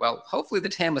wrong. Well, hopefully the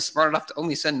TAM is smart enough to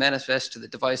only send manifests to the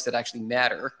device that actually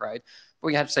matter, right? But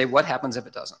we have to say what happens if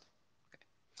it doesn't.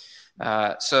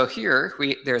 So here,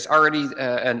 there's already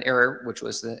an error, which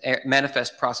was the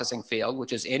manifest processing failed,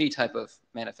 which is any type of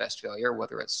manifest failure,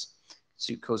 whether it's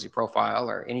suit COSE profile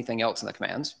or anything else in the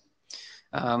commands.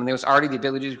 And there was already the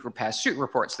ability to pass suit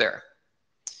reports there.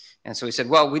 And so we said,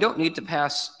 well, we don't need to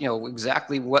pass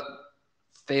exactly what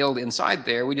failed inside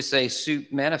there. We just say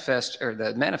suit manifest, or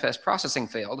the manifest processing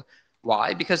failed.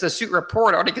 Why? Because the suit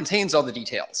report already contains all the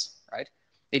details, right?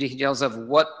 The details of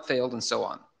what failed and so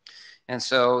on. And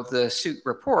so the suit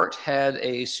report had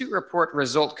a suit report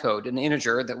result code, an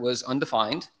integer that was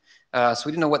undefined. So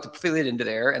we didn't know what to fill it into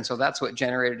there. And so that's what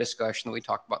generated a discussion that we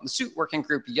talked about in the suit working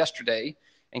group yesterday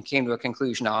and came to a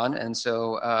conclusion on. And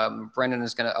so Brendan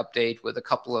is going to update with a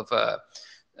couple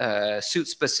of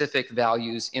suit-specific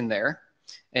values in there.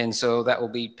 And so that will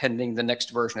be pending the next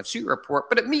version of suit report.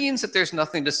 But it means that there's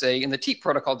nothing to say in the TEEP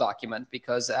protocol document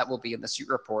because that will be in the suit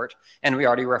report. And we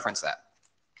already referenced that.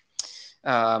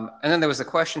 And then there was a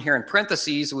question here in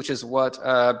parentheses, which is what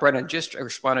Brendan just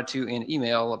responded to in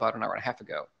email about an hour and a half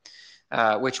ago,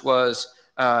 which was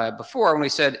before when we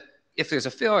said, if there's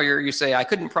a failure, you say, I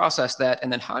couldn't process that.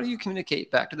 And then how do you communicate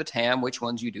back to the TAM which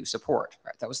ones you do support?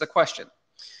 Right? That was the question.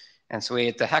 And so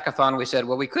at the hackathon, we said,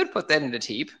 well, we could put that into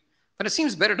TEEP, but it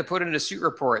seems better to put it into suit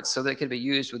reports so that it could be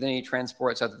used with any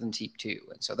transports other than TEEP2.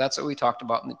 And so that's what we talked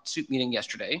about in the suit meeting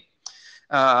yesterday.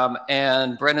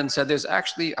 And Brendan said there's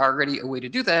actually already a way to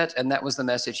do that. And that was the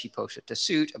message he posted to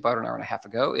suit about an hour and a half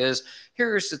ago is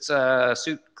it's a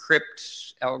suit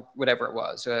crypt, whatever it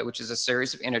was, which is a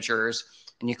series of integers.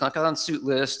 And you click on suit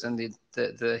list and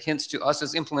the hints to us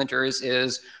as implementers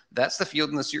is that's the field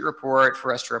in the suit report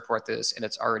for us to report this and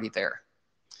it's already there.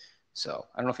 So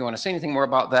I don't know if you want to say anything more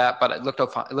about that, but it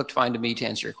looked fine to me to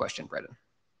answer your question, Brendan.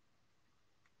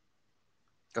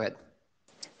 Go ahead.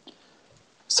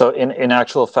 So in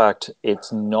actual fact,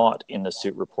 it's not in the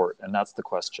suit report, and that's the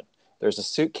question. There's a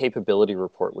suit capability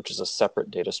report, which is a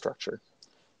separate data structure.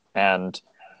 And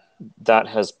that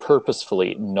has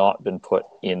purposefully not been put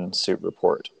in suit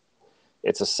report.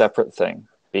 It's a separate thing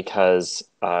because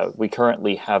we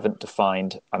currently haven't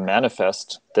defined a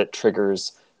manifest that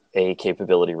triggers a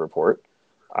capability report.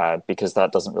 because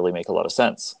that doesn't really make a lot of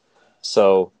sense.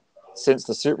 So since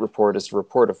the suit report is a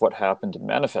report of what happened in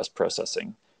manifest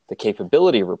processing, the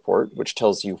capability report, which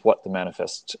tells you what the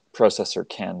manifest processor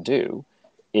can do,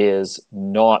 is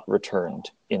not returned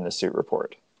in the suit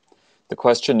report. The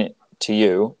question to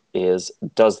you is,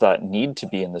 does that need to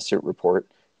be in the suit report,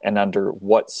 and under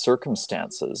what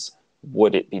circumstances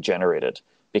would it be generated?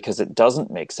 Because it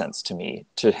doesn't make sense to me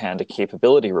to hand a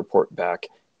capability report back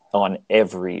on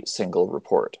every single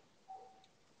report.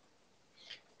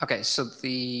 Okay, so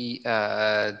the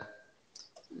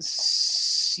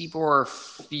CBOR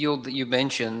field that you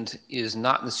mentioned is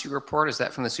not in the suit report. Is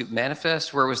that from the suit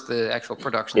manifest? Where was the actual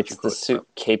production? It's the suit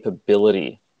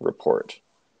capability report,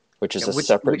 which is a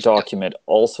separate document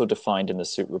also defined in the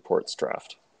suit reports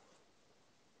draft.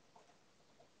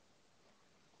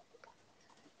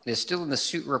 It is still in the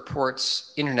suit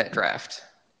reports internet draft.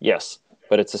 Yes,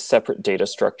 but it's a separate data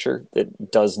structure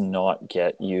that does not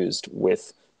get used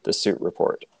with the suit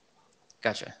report.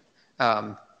 Gotcha.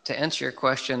 To answer your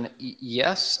question,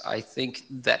 yes, I think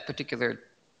that particular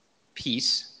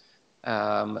piece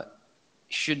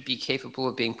should be capable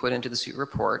of being put into the suit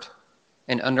report.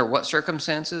 And under what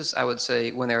circumstances? I would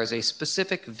say when there is a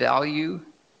specific value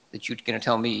that you're going to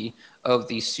tell me of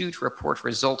the suit report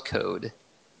result code,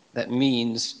 that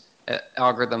means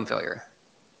algorithm failure.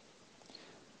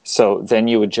 So then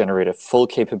you would generate a full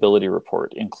capability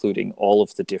report, including all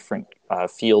of the different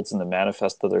fields in the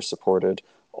manifest that are supported,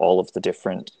 all of the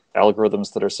different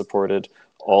algorithms that are supported,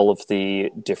 all of the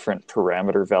different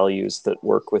parameter values that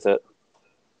work with it.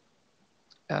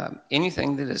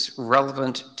 Anything that is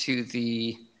relevant to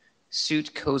the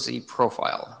suit COSI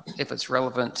profile. If it's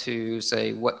relevant to,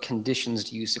 say, what conditions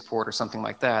do you support or something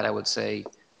like that, I would say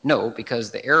no,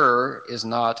 because the error is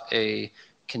not a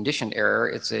conditioned error,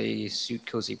 it's a suit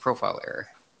COSI profile error.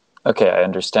 Okay, I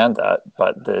understand that,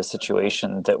 but the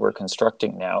situation that we're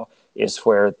constructing now is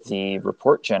where the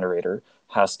report generator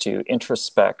has to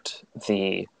introspect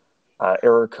the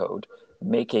error code,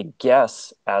 make a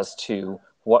guess as to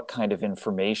what kind of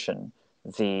information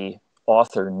the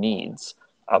author needs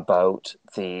about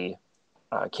the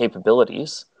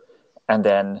capabilities, and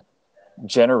then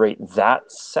generate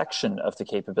that section of the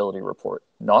capability report,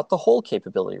 not the whole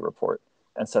capability report,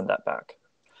 and send that back.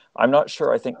 I'm not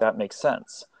sure I think that makes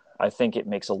sense. I think it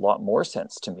makes a lot more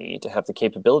sense to me to have the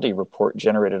capability report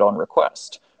generated on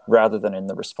request rather than in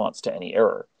the response to any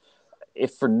error.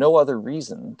 If for no other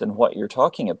reason than what you're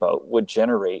talking about would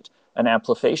generate an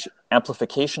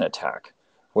amplification attack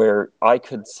where I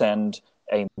could send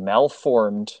a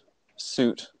malformed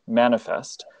suit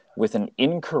manifest with an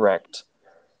incorrect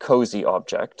COSI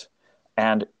object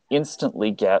and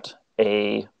instantly get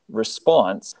a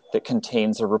response that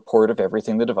contains a report of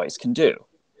everything the device can do.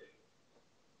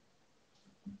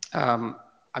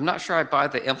 I'm not sure I buy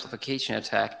the amplification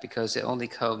attack because it only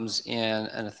comes in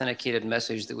an authenticated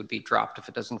message that would be dropped if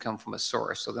it doesn't come from a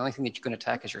source. So the only thing that you can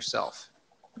attack is yourself.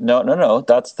 No,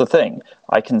 that's the thing.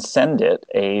 I can send it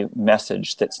a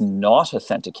message that's not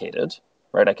authenticated,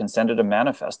 right? I can send it a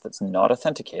manifest that's not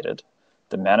authenticated.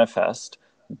 The manifest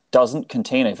doesn't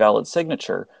contain a valid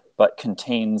signature, but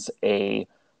contains a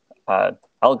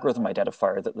algorithm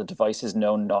identifier that the device is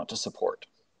known not to support.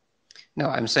 No,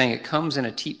 I'm saying it comes in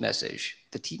a TEEP message.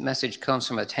 The TEEP message comes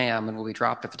from a TAM and will be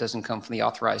dropped if it doesn't come from the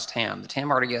authorized TAM. The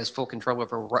TAM already has full control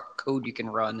over what code you can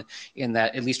run in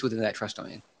that, at least within that trust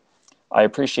domain. I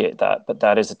appreciate that, but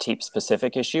that is a TEEP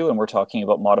specific issue, and we're talking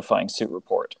about modifying suit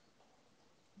report.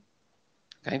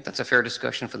 Okay, that's a fair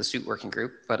discussion for the suit working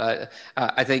group, but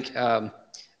I think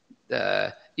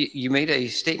you made a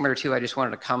statement or two I just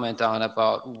wanted to comment on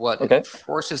about what it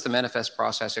forces the manifest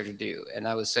processor to do. And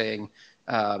I was saying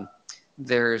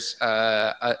there's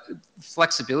a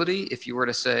flexibility if you were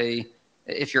to say,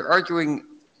 if you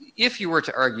were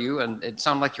to argue, and it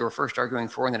sounded like you were first arguing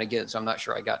for and then again, so I'm not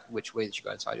sure I got which way that you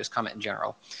got, so I just comment in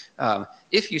general.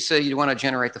 If you say you want to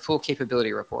generate the full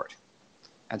capability report,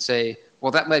 I'd say,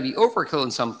 well, that might be overkill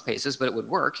in some cases, but it would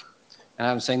work. And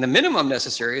I'm saying the minimum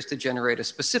necessary is to generate a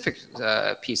specific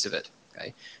piece of it.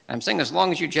 Okay? And I'm saying as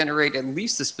long as you generate at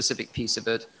least the specific piece of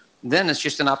it, then it's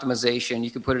just an optimization.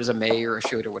 You can put it as a may or a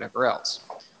should or whatever else.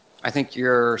 I think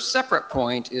your separate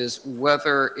point is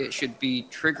whether it should be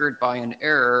triggered by an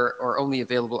error or only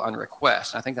available on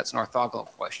request. And I think that's an orthogonal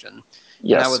question.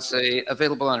 Yes. And I would say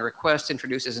available on request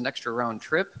introduces an extra round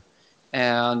trip.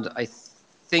 And I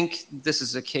think this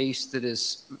is a case that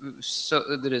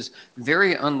is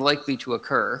very unlikely to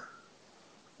occur,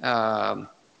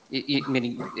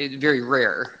 meaning a very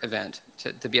rare event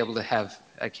to be able to have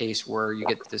a case where you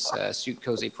get this suit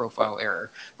COSE profile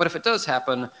error. But if it does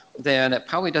happen, then it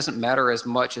probably doesn't matter as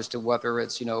much as to whether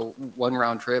it's, you know, 1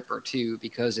 round trip or 2,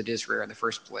 because it is rare in the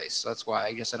first place. So that's why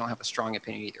I guess I don't have a strong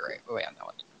opinion either way on that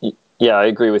one. Yeah, I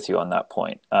agree with you on that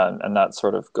point. And that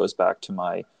sort of goes back to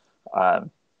my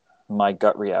my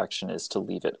gut reaction is to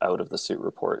leave it out of the suit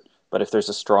report. But if there's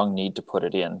a strong need to put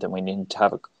it in, then we need to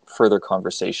have a further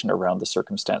conversation around the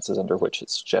circumstances under which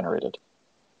it's generated.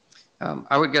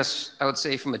 I would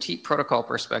say from a TEEP protocol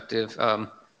perspective,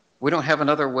 we don't have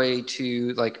another way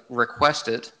to like request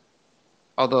it.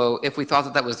 Although if we thought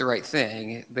that that was the right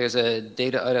thing, there's a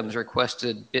data items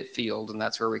requested bit field, and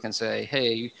that's where we can say,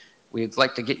 hey, we'd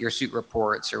like to get your suit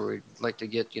reports, or we'd like to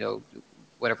get, you know,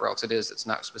 whatever else it is that's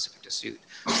not specific to suit.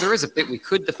 So there is a bit we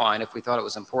could define if we thought it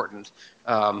was important.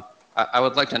 I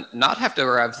would like to not have to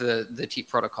have the TEEP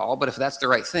protocol, but if that's the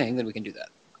right thing, then we can do that.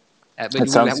 But it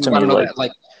sounds to me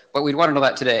like, but we'd want to know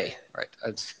that today, right?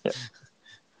 Yeah.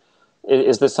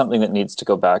 Is this something that needs to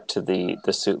go back to the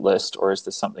suit list, or is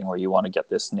this something where you want to get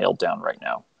this nailed down right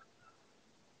now?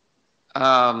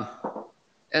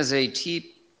 As a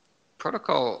TEEP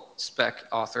protocol spec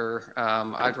author,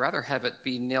 I'd rather have it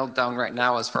be nailed down right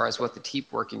now as far as what the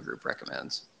TEEP working group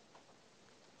recommends.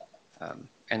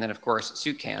 And then, of course,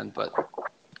 suit can, but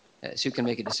suit can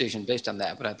make a decision based on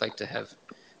that. But I'd like to have,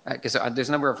 because there's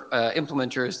a number of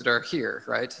implementers that are here,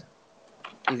 right?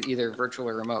 Either virtual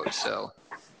or remote. So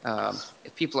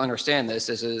if people understand this,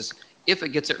 this is, if it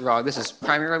gets it wrong, this is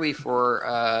primarily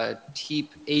for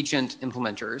TEEP agent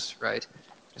implementers, right?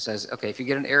 It says, okay, if you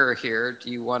get an error here, do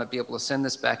you want to be able to send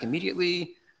this back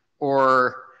immediately?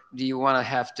 Or do you want to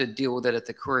have to deal with it at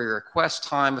the query request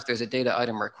time? If there's a data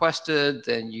item requested,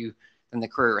 then the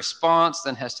query response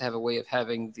then has to have a way of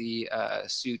having the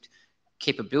suit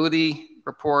capability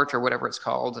report or whatever it's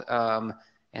called.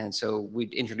 And so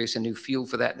we'd introduce a new field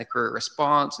for that in the query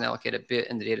response and allocate a bit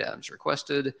in the data items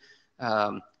requested.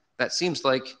 That seems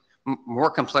like more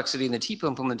complexity in the TEEP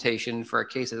implementation for a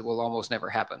case that will almost never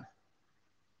happen.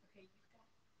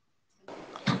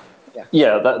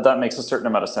 Yeah, that makes a certain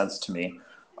amount of sense to me.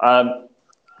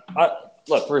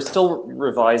 Look, we're still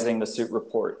revising the suit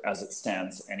report as it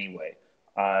stands anyway.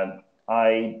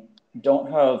 I don't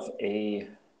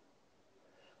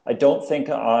think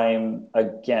I'm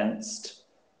against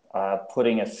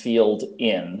putting a field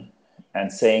in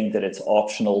and saying that it's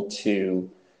optional to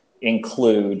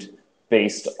include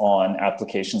based on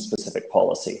application-specific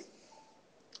policy.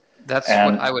 That's what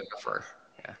I would prefer.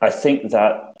 Yeah. I think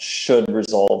that should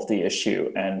resolve the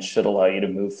issue and should allow you to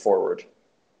move forward.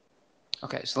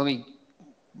 Okay, so let me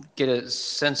get a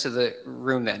sense of the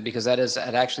room then, because that is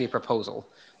actually a proposal.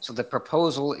 So the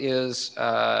proposal is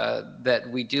that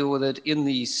we deal with it in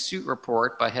the suit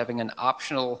report by having an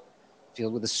optional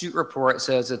field with the suit report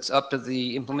says it's up to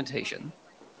the implementation.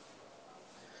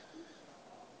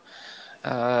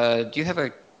 Do you have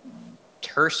a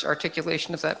terse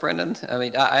articulation of that, Brendan? I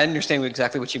mean, I understand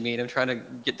exactly what you mean. I'm trying to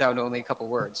get down to only a couple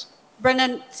words.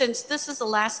 Brendan, since this is the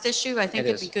last issue, I think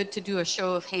it'd be good to do a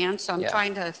show of hands. So I'm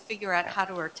trying to figure out how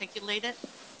to articulate it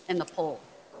in the poll.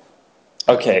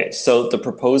 Okay, so the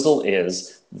proposal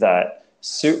is that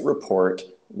suit report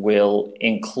will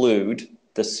include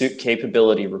the suit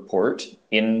capability report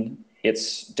in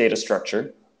its data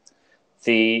structure.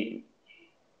 It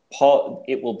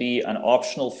will be an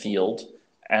optional field,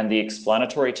 and the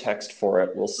explanatory text for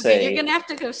it will say... You're going to have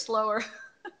to go slower.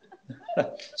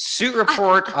 Suit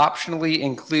report optionally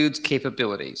includes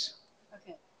capabilities.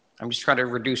 Okay. I'm just trying to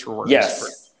reduce words.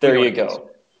 Yes, there you go.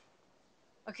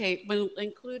 Okay, will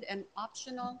include an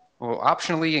optional... Well,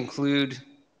 optionally include,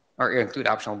 or include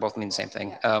optional, both mean the same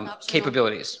thing.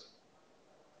 Capabilities.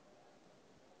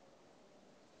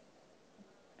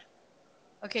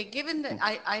 Okay, given that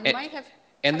I might have...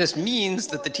 And this means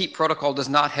that the TEEP protocol does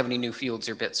not have any new fields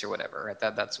or bits or whatever. Right?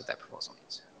 That's what that proposal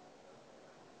means.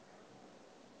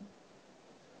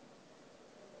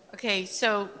 Okay,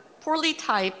 so poorly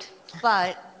typed,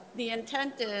 but the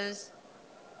intent is,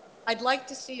 I'd like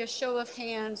to see a show of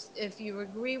hands if you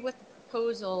agree with the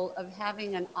proposal of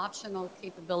having an optional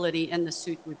capability in the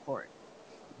suit report.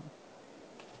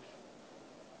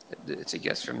 It's a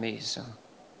yes from me, so.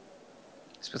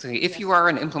 Specifically, if you are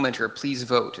an implementer, please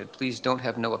vote, and please don't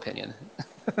have no opinion.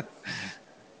 Okay.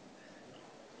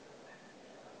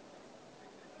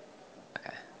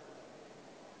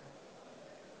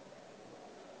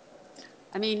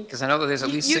 I mean, because I know that there's at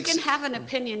least you 6. You can have an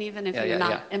opinion even if you're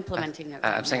not implementing it.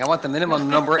 Right I'm saying I want the minimum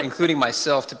number, including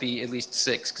myself, to be at least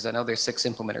 6, because I know there's 6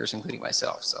 implementers, including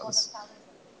myself. So.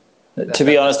 To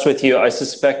be honest with you, I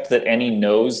suspect that any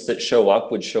no's that show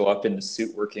up would show up in the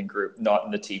suit working group, not in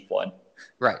the TEEP one.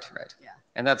 Right, right. Yeah.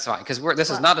 And that's fine, because this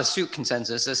is not a suit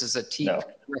consensus. This is a TEEP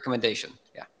recommendation.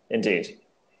 Yeah. Indeed.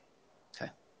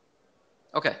 Okay.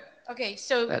 Okay. Okay,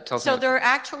 so me there are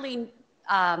actually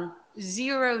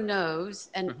 0 no's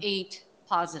and 8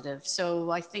 positive.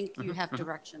 So I think you have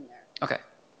direction there. Okay.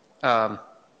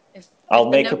 I'll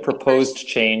make a proposed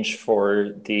change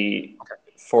for the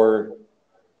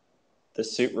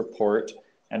suit report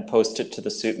and post it to the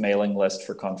suit mailing list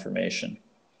for confirmation.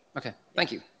 Okay,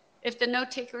 thank you. If the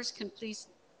note takers can please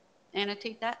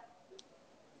annotate that.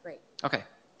 Great. Okay.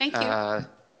 Thank you.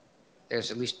 There's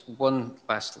at least one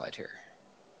last slide here.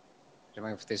 I don't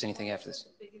remember if there's anything after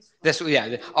this.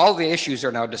 Yeah, all the issues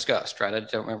are now discussed, right? I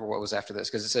don't remember what was after this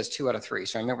because it says 2 out of 3.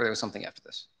 So I remember there was something after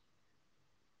this.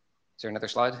 Is there another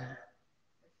slide?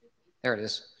 There it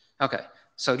is. Okay.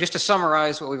 So just to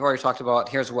summarize what we've already talked about,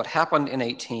 here's what happened in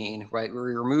 18, right? We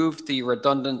removed the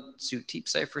redundant suit TEEP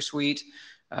cipher suite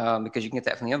because you can get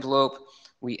that from the envelope.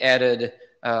 We added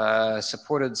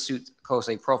supported suit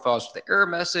COSA profiles to the error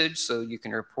message, so you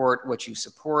can report what you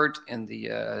support in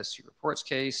the suit reports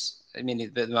case. I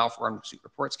mean, the malformed suit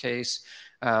reports case.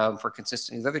 For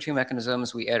consistency with the other 2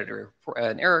 mechanisms, we added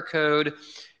an error code,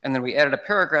 and then we added a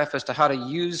paragraph as to how to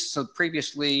use. So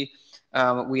previously,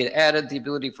 we had added the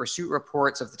ability for suit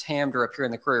reports of the TAM to appear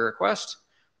in the query request,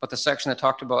 but the section that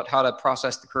talked about how to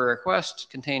process the query request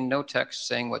contained no text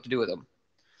saying what to do with them.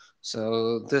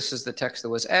 So this is the text that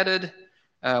was added,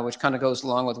 which kind of goes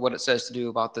along with what it says to do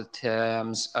about the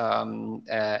TAM's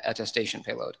attestation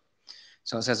payload.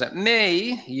 So it says it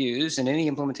may use in any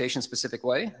implementation specific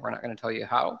way. We're not going to tell you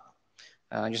how,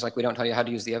 just like we don't tell you how to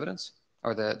use the evidence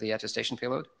or the attestation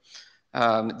payload.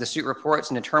 The suit reports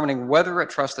and determining whether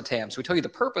it trusts the TAM. So we tell you the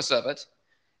purpose of it,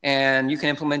 and you can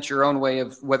implement your own way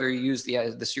of whether you use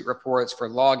the suit reports for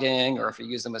logging or if you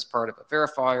use them as part of a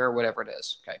verifier, whatever it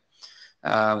is. Okay.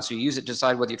 So you use it to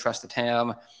decide whether you trust the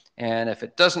TAM, and if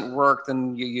it doesn't work,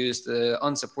 then you use the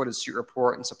unsupported suit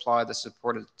report and supply the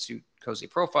supported suit COSA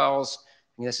profiles.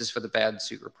 And this is for the bad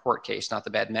suit report case, not the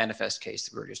bad manifest case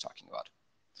that we were just talking about.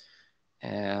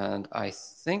 And I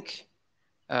think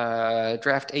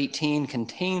draft 18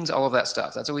 contains all of that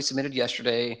stuff. That's what we submitted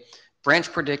yesterday,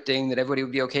 branch predicting that everybody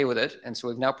would be okay with it. And so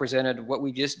we've now presented what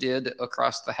we just did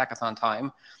across the hackathon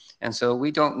time. And so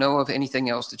we don't know of anything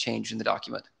else to change in the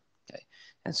document. Okay.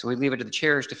 And so we leave it to the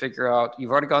chairs to figure out,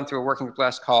 you've already gone through a working group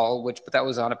last call, but that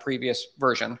was on a previous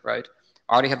version, right?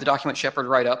 Already have the document shepherd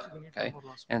right up, okay?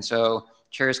 And so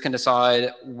chairs can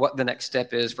decide what the next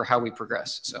step is for how we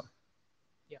progress, so.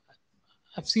 Yeah,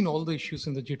 I've seen all the issues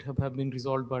in the GitHub have been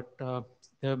resolved, but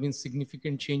there have been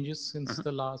significant changes since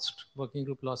the last working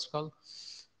group last call.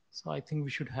 So I think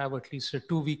we should have at least a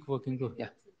 2-week working group. Yeah,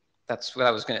 that's what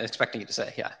I was expecting you to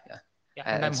say, yeah. Yeah,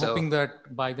 and I'm hoping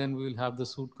that by then we will have the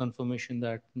suit confirmation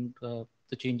that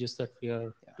the changes that we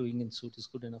are doing in suit is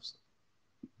good enough.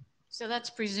 So that's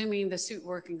presuming the suit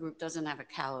working group doesn't have a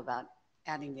cow about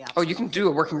adding the option. Oh, you can do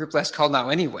a working group last call now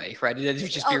anyway, right? It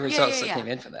would just be results that came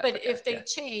in for that. But if they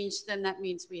change, then that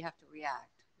means we have to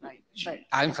react, right? But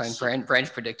I'm fine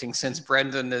branch predicting since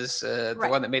Brendan is the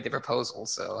one that made the proposal.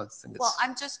 So well,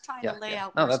 I'm just trying to lay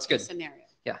out that's good scenario.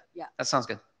 Yeah, that sounds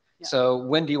good. Yeah. So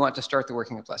when do you want to start the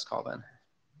working group last call then?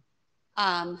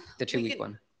 The 2-week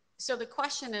one. So the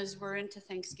question is, we're into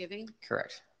Thanksgiving.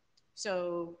 Correct.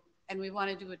 So, and we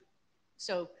want to do it.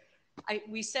 So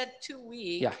we said 2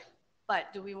 weeks. Yeah.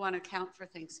 But do we want to count for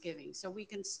Thanksgiving? So we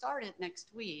can start it next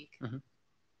week.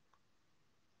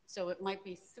 So it might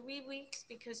be 3 weeks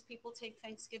because people take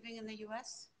Thanksgiving in the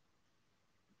US.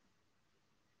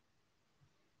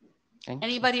 Okay.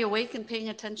 Anybody awake and paying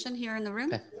attention here in the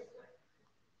room? Okay.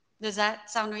 Does that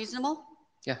sound reasonable?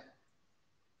 Yeah.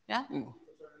 Yeah?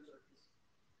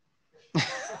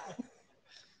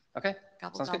 Okay.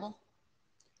 Gobble, sounds gobble.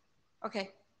 Good.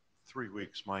 Okay. 3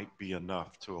 weeks might be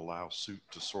enough to allow suit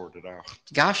to sort it out.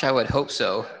 Gosh, I would hope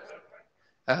so.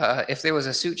 If there was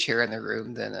a suit chair in the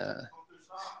room, then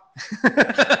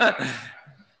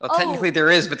well, technically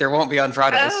there is, but there won't be on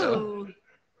Friday. So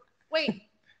wait,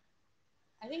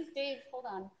 I think Dave. Hold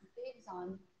on, Dave's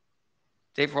on.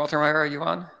 Dave Waltermeyer, are you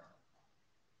on?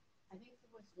 I think he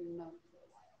was remote for a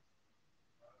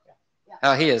while. Yeah.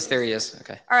 Oh, he is. There he is.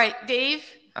 Okay. All right, Dave.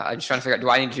 I'm just trying to figure out, do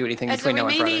I need to do anything between now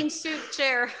and Friday? As the remaining suit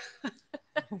chair.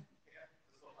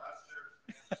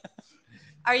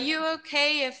 Are you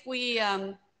okay if we,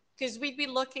 because we'd be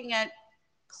looking at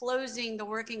closing the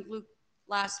working group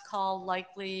last call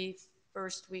likely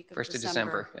first week of December. 1st of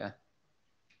December, yeah.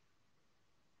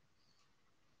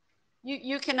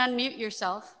 You can unmute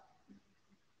yourself.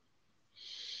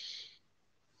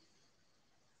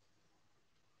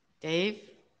 Dave,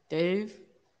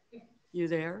 you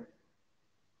there?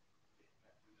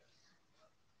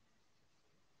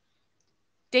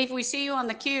 Dave, we see you on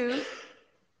the queue,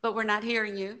 but we're not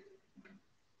hearing you.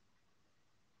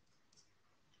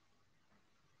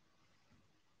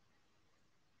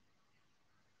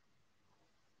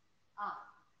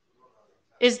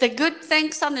 Is the good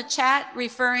thanks on the chat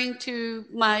referring to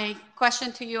my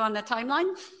question to you on the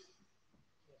timeline?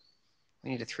 We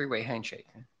need a three-way handshake.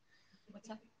 What's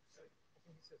that?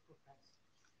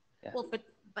 Yeah. Well, but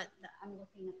I'm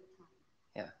looking at the time.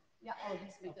 Yeah. Yeah. Oh,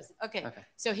 he's made this. Okay. Okay.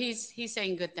 So he's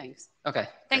saying good things. Okay.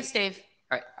 Thanks, great. Dave.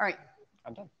 All right. All right.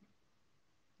 I'm done.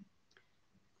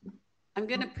 I'm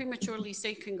going to prematurely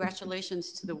say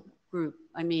congratulations to the group.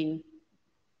 I mean,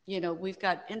 you know, we've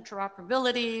got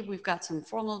interoperability, we've got some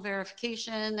formal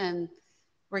verification, and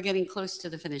we're getting close to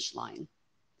the finish line.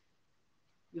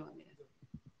 You want me to?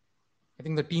 I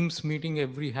think the team's meeting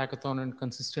every hackathon and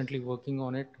consistently working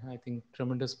on it. I think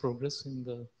tremendous progress in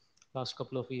the last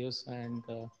couple of years, and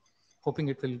hoping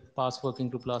it will pass working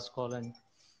group last call. And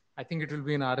I think it will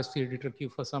be an RSP editor queue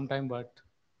for some time, but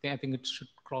I think it should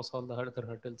cross all the other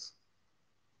hurdles.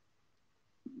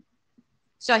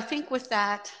 So I think with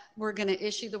that, we're going to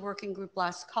issue the working group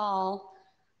last call.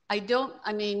 I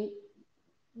mean,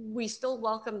 we still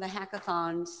welcome the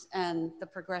hackathons and the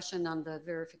progression on the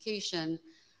verification.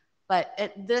 But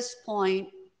at this point,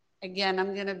 again,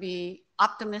 I'm going to be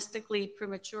optimistically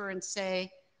premature and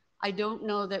say, I don't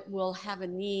know that we'll have a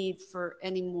need for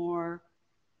any more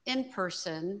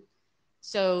in-person.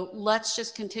 So let's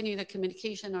just continue the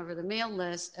communication over the mail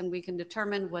list, and we can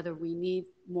determine whether we need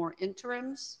more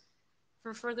interims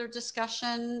for further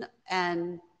discussion.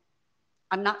 And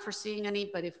I'm not foreseeing any,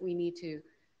 but if we need to,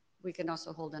 we can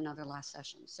also hold another last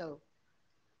session. So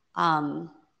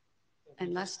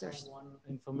unless there's one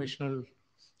informational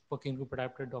working group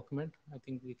adapted document, I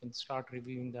think we can start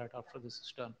reviewing that after this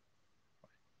is done.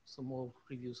 So more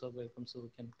reviews are welcome, so we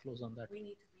can close on that. We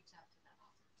need to reach out to that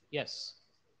author. Yes.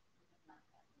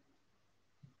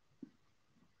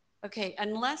 Okay,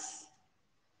 unless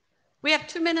we have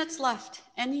 2 minutes left.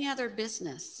 Any other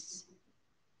business?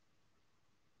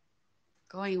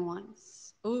 Going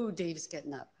once. Oh, Dave's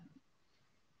getting up.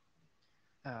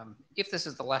 If this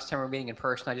is the last time we're meeting in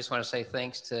person, I just want to say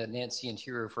thanks to Nancy and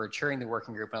Tiru for chairing the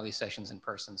working group on all these sessions in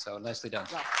person. So nicely done.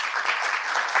 Well,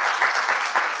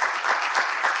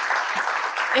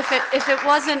 if it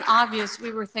wasn't obvious,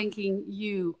 we were thanking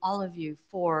you, all of you,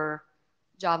 for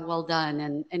job well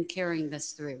done and carrying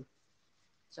this through.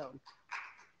 So.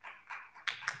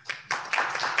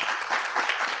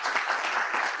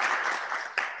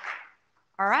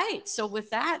 All right, so with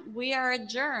that, we are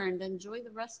adjourned. Enjoy the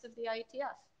rest of the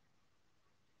IETF.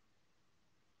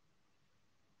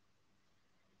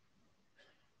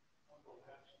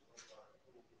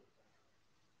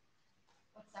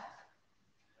 What's that?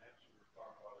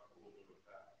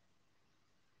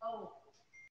 Oh.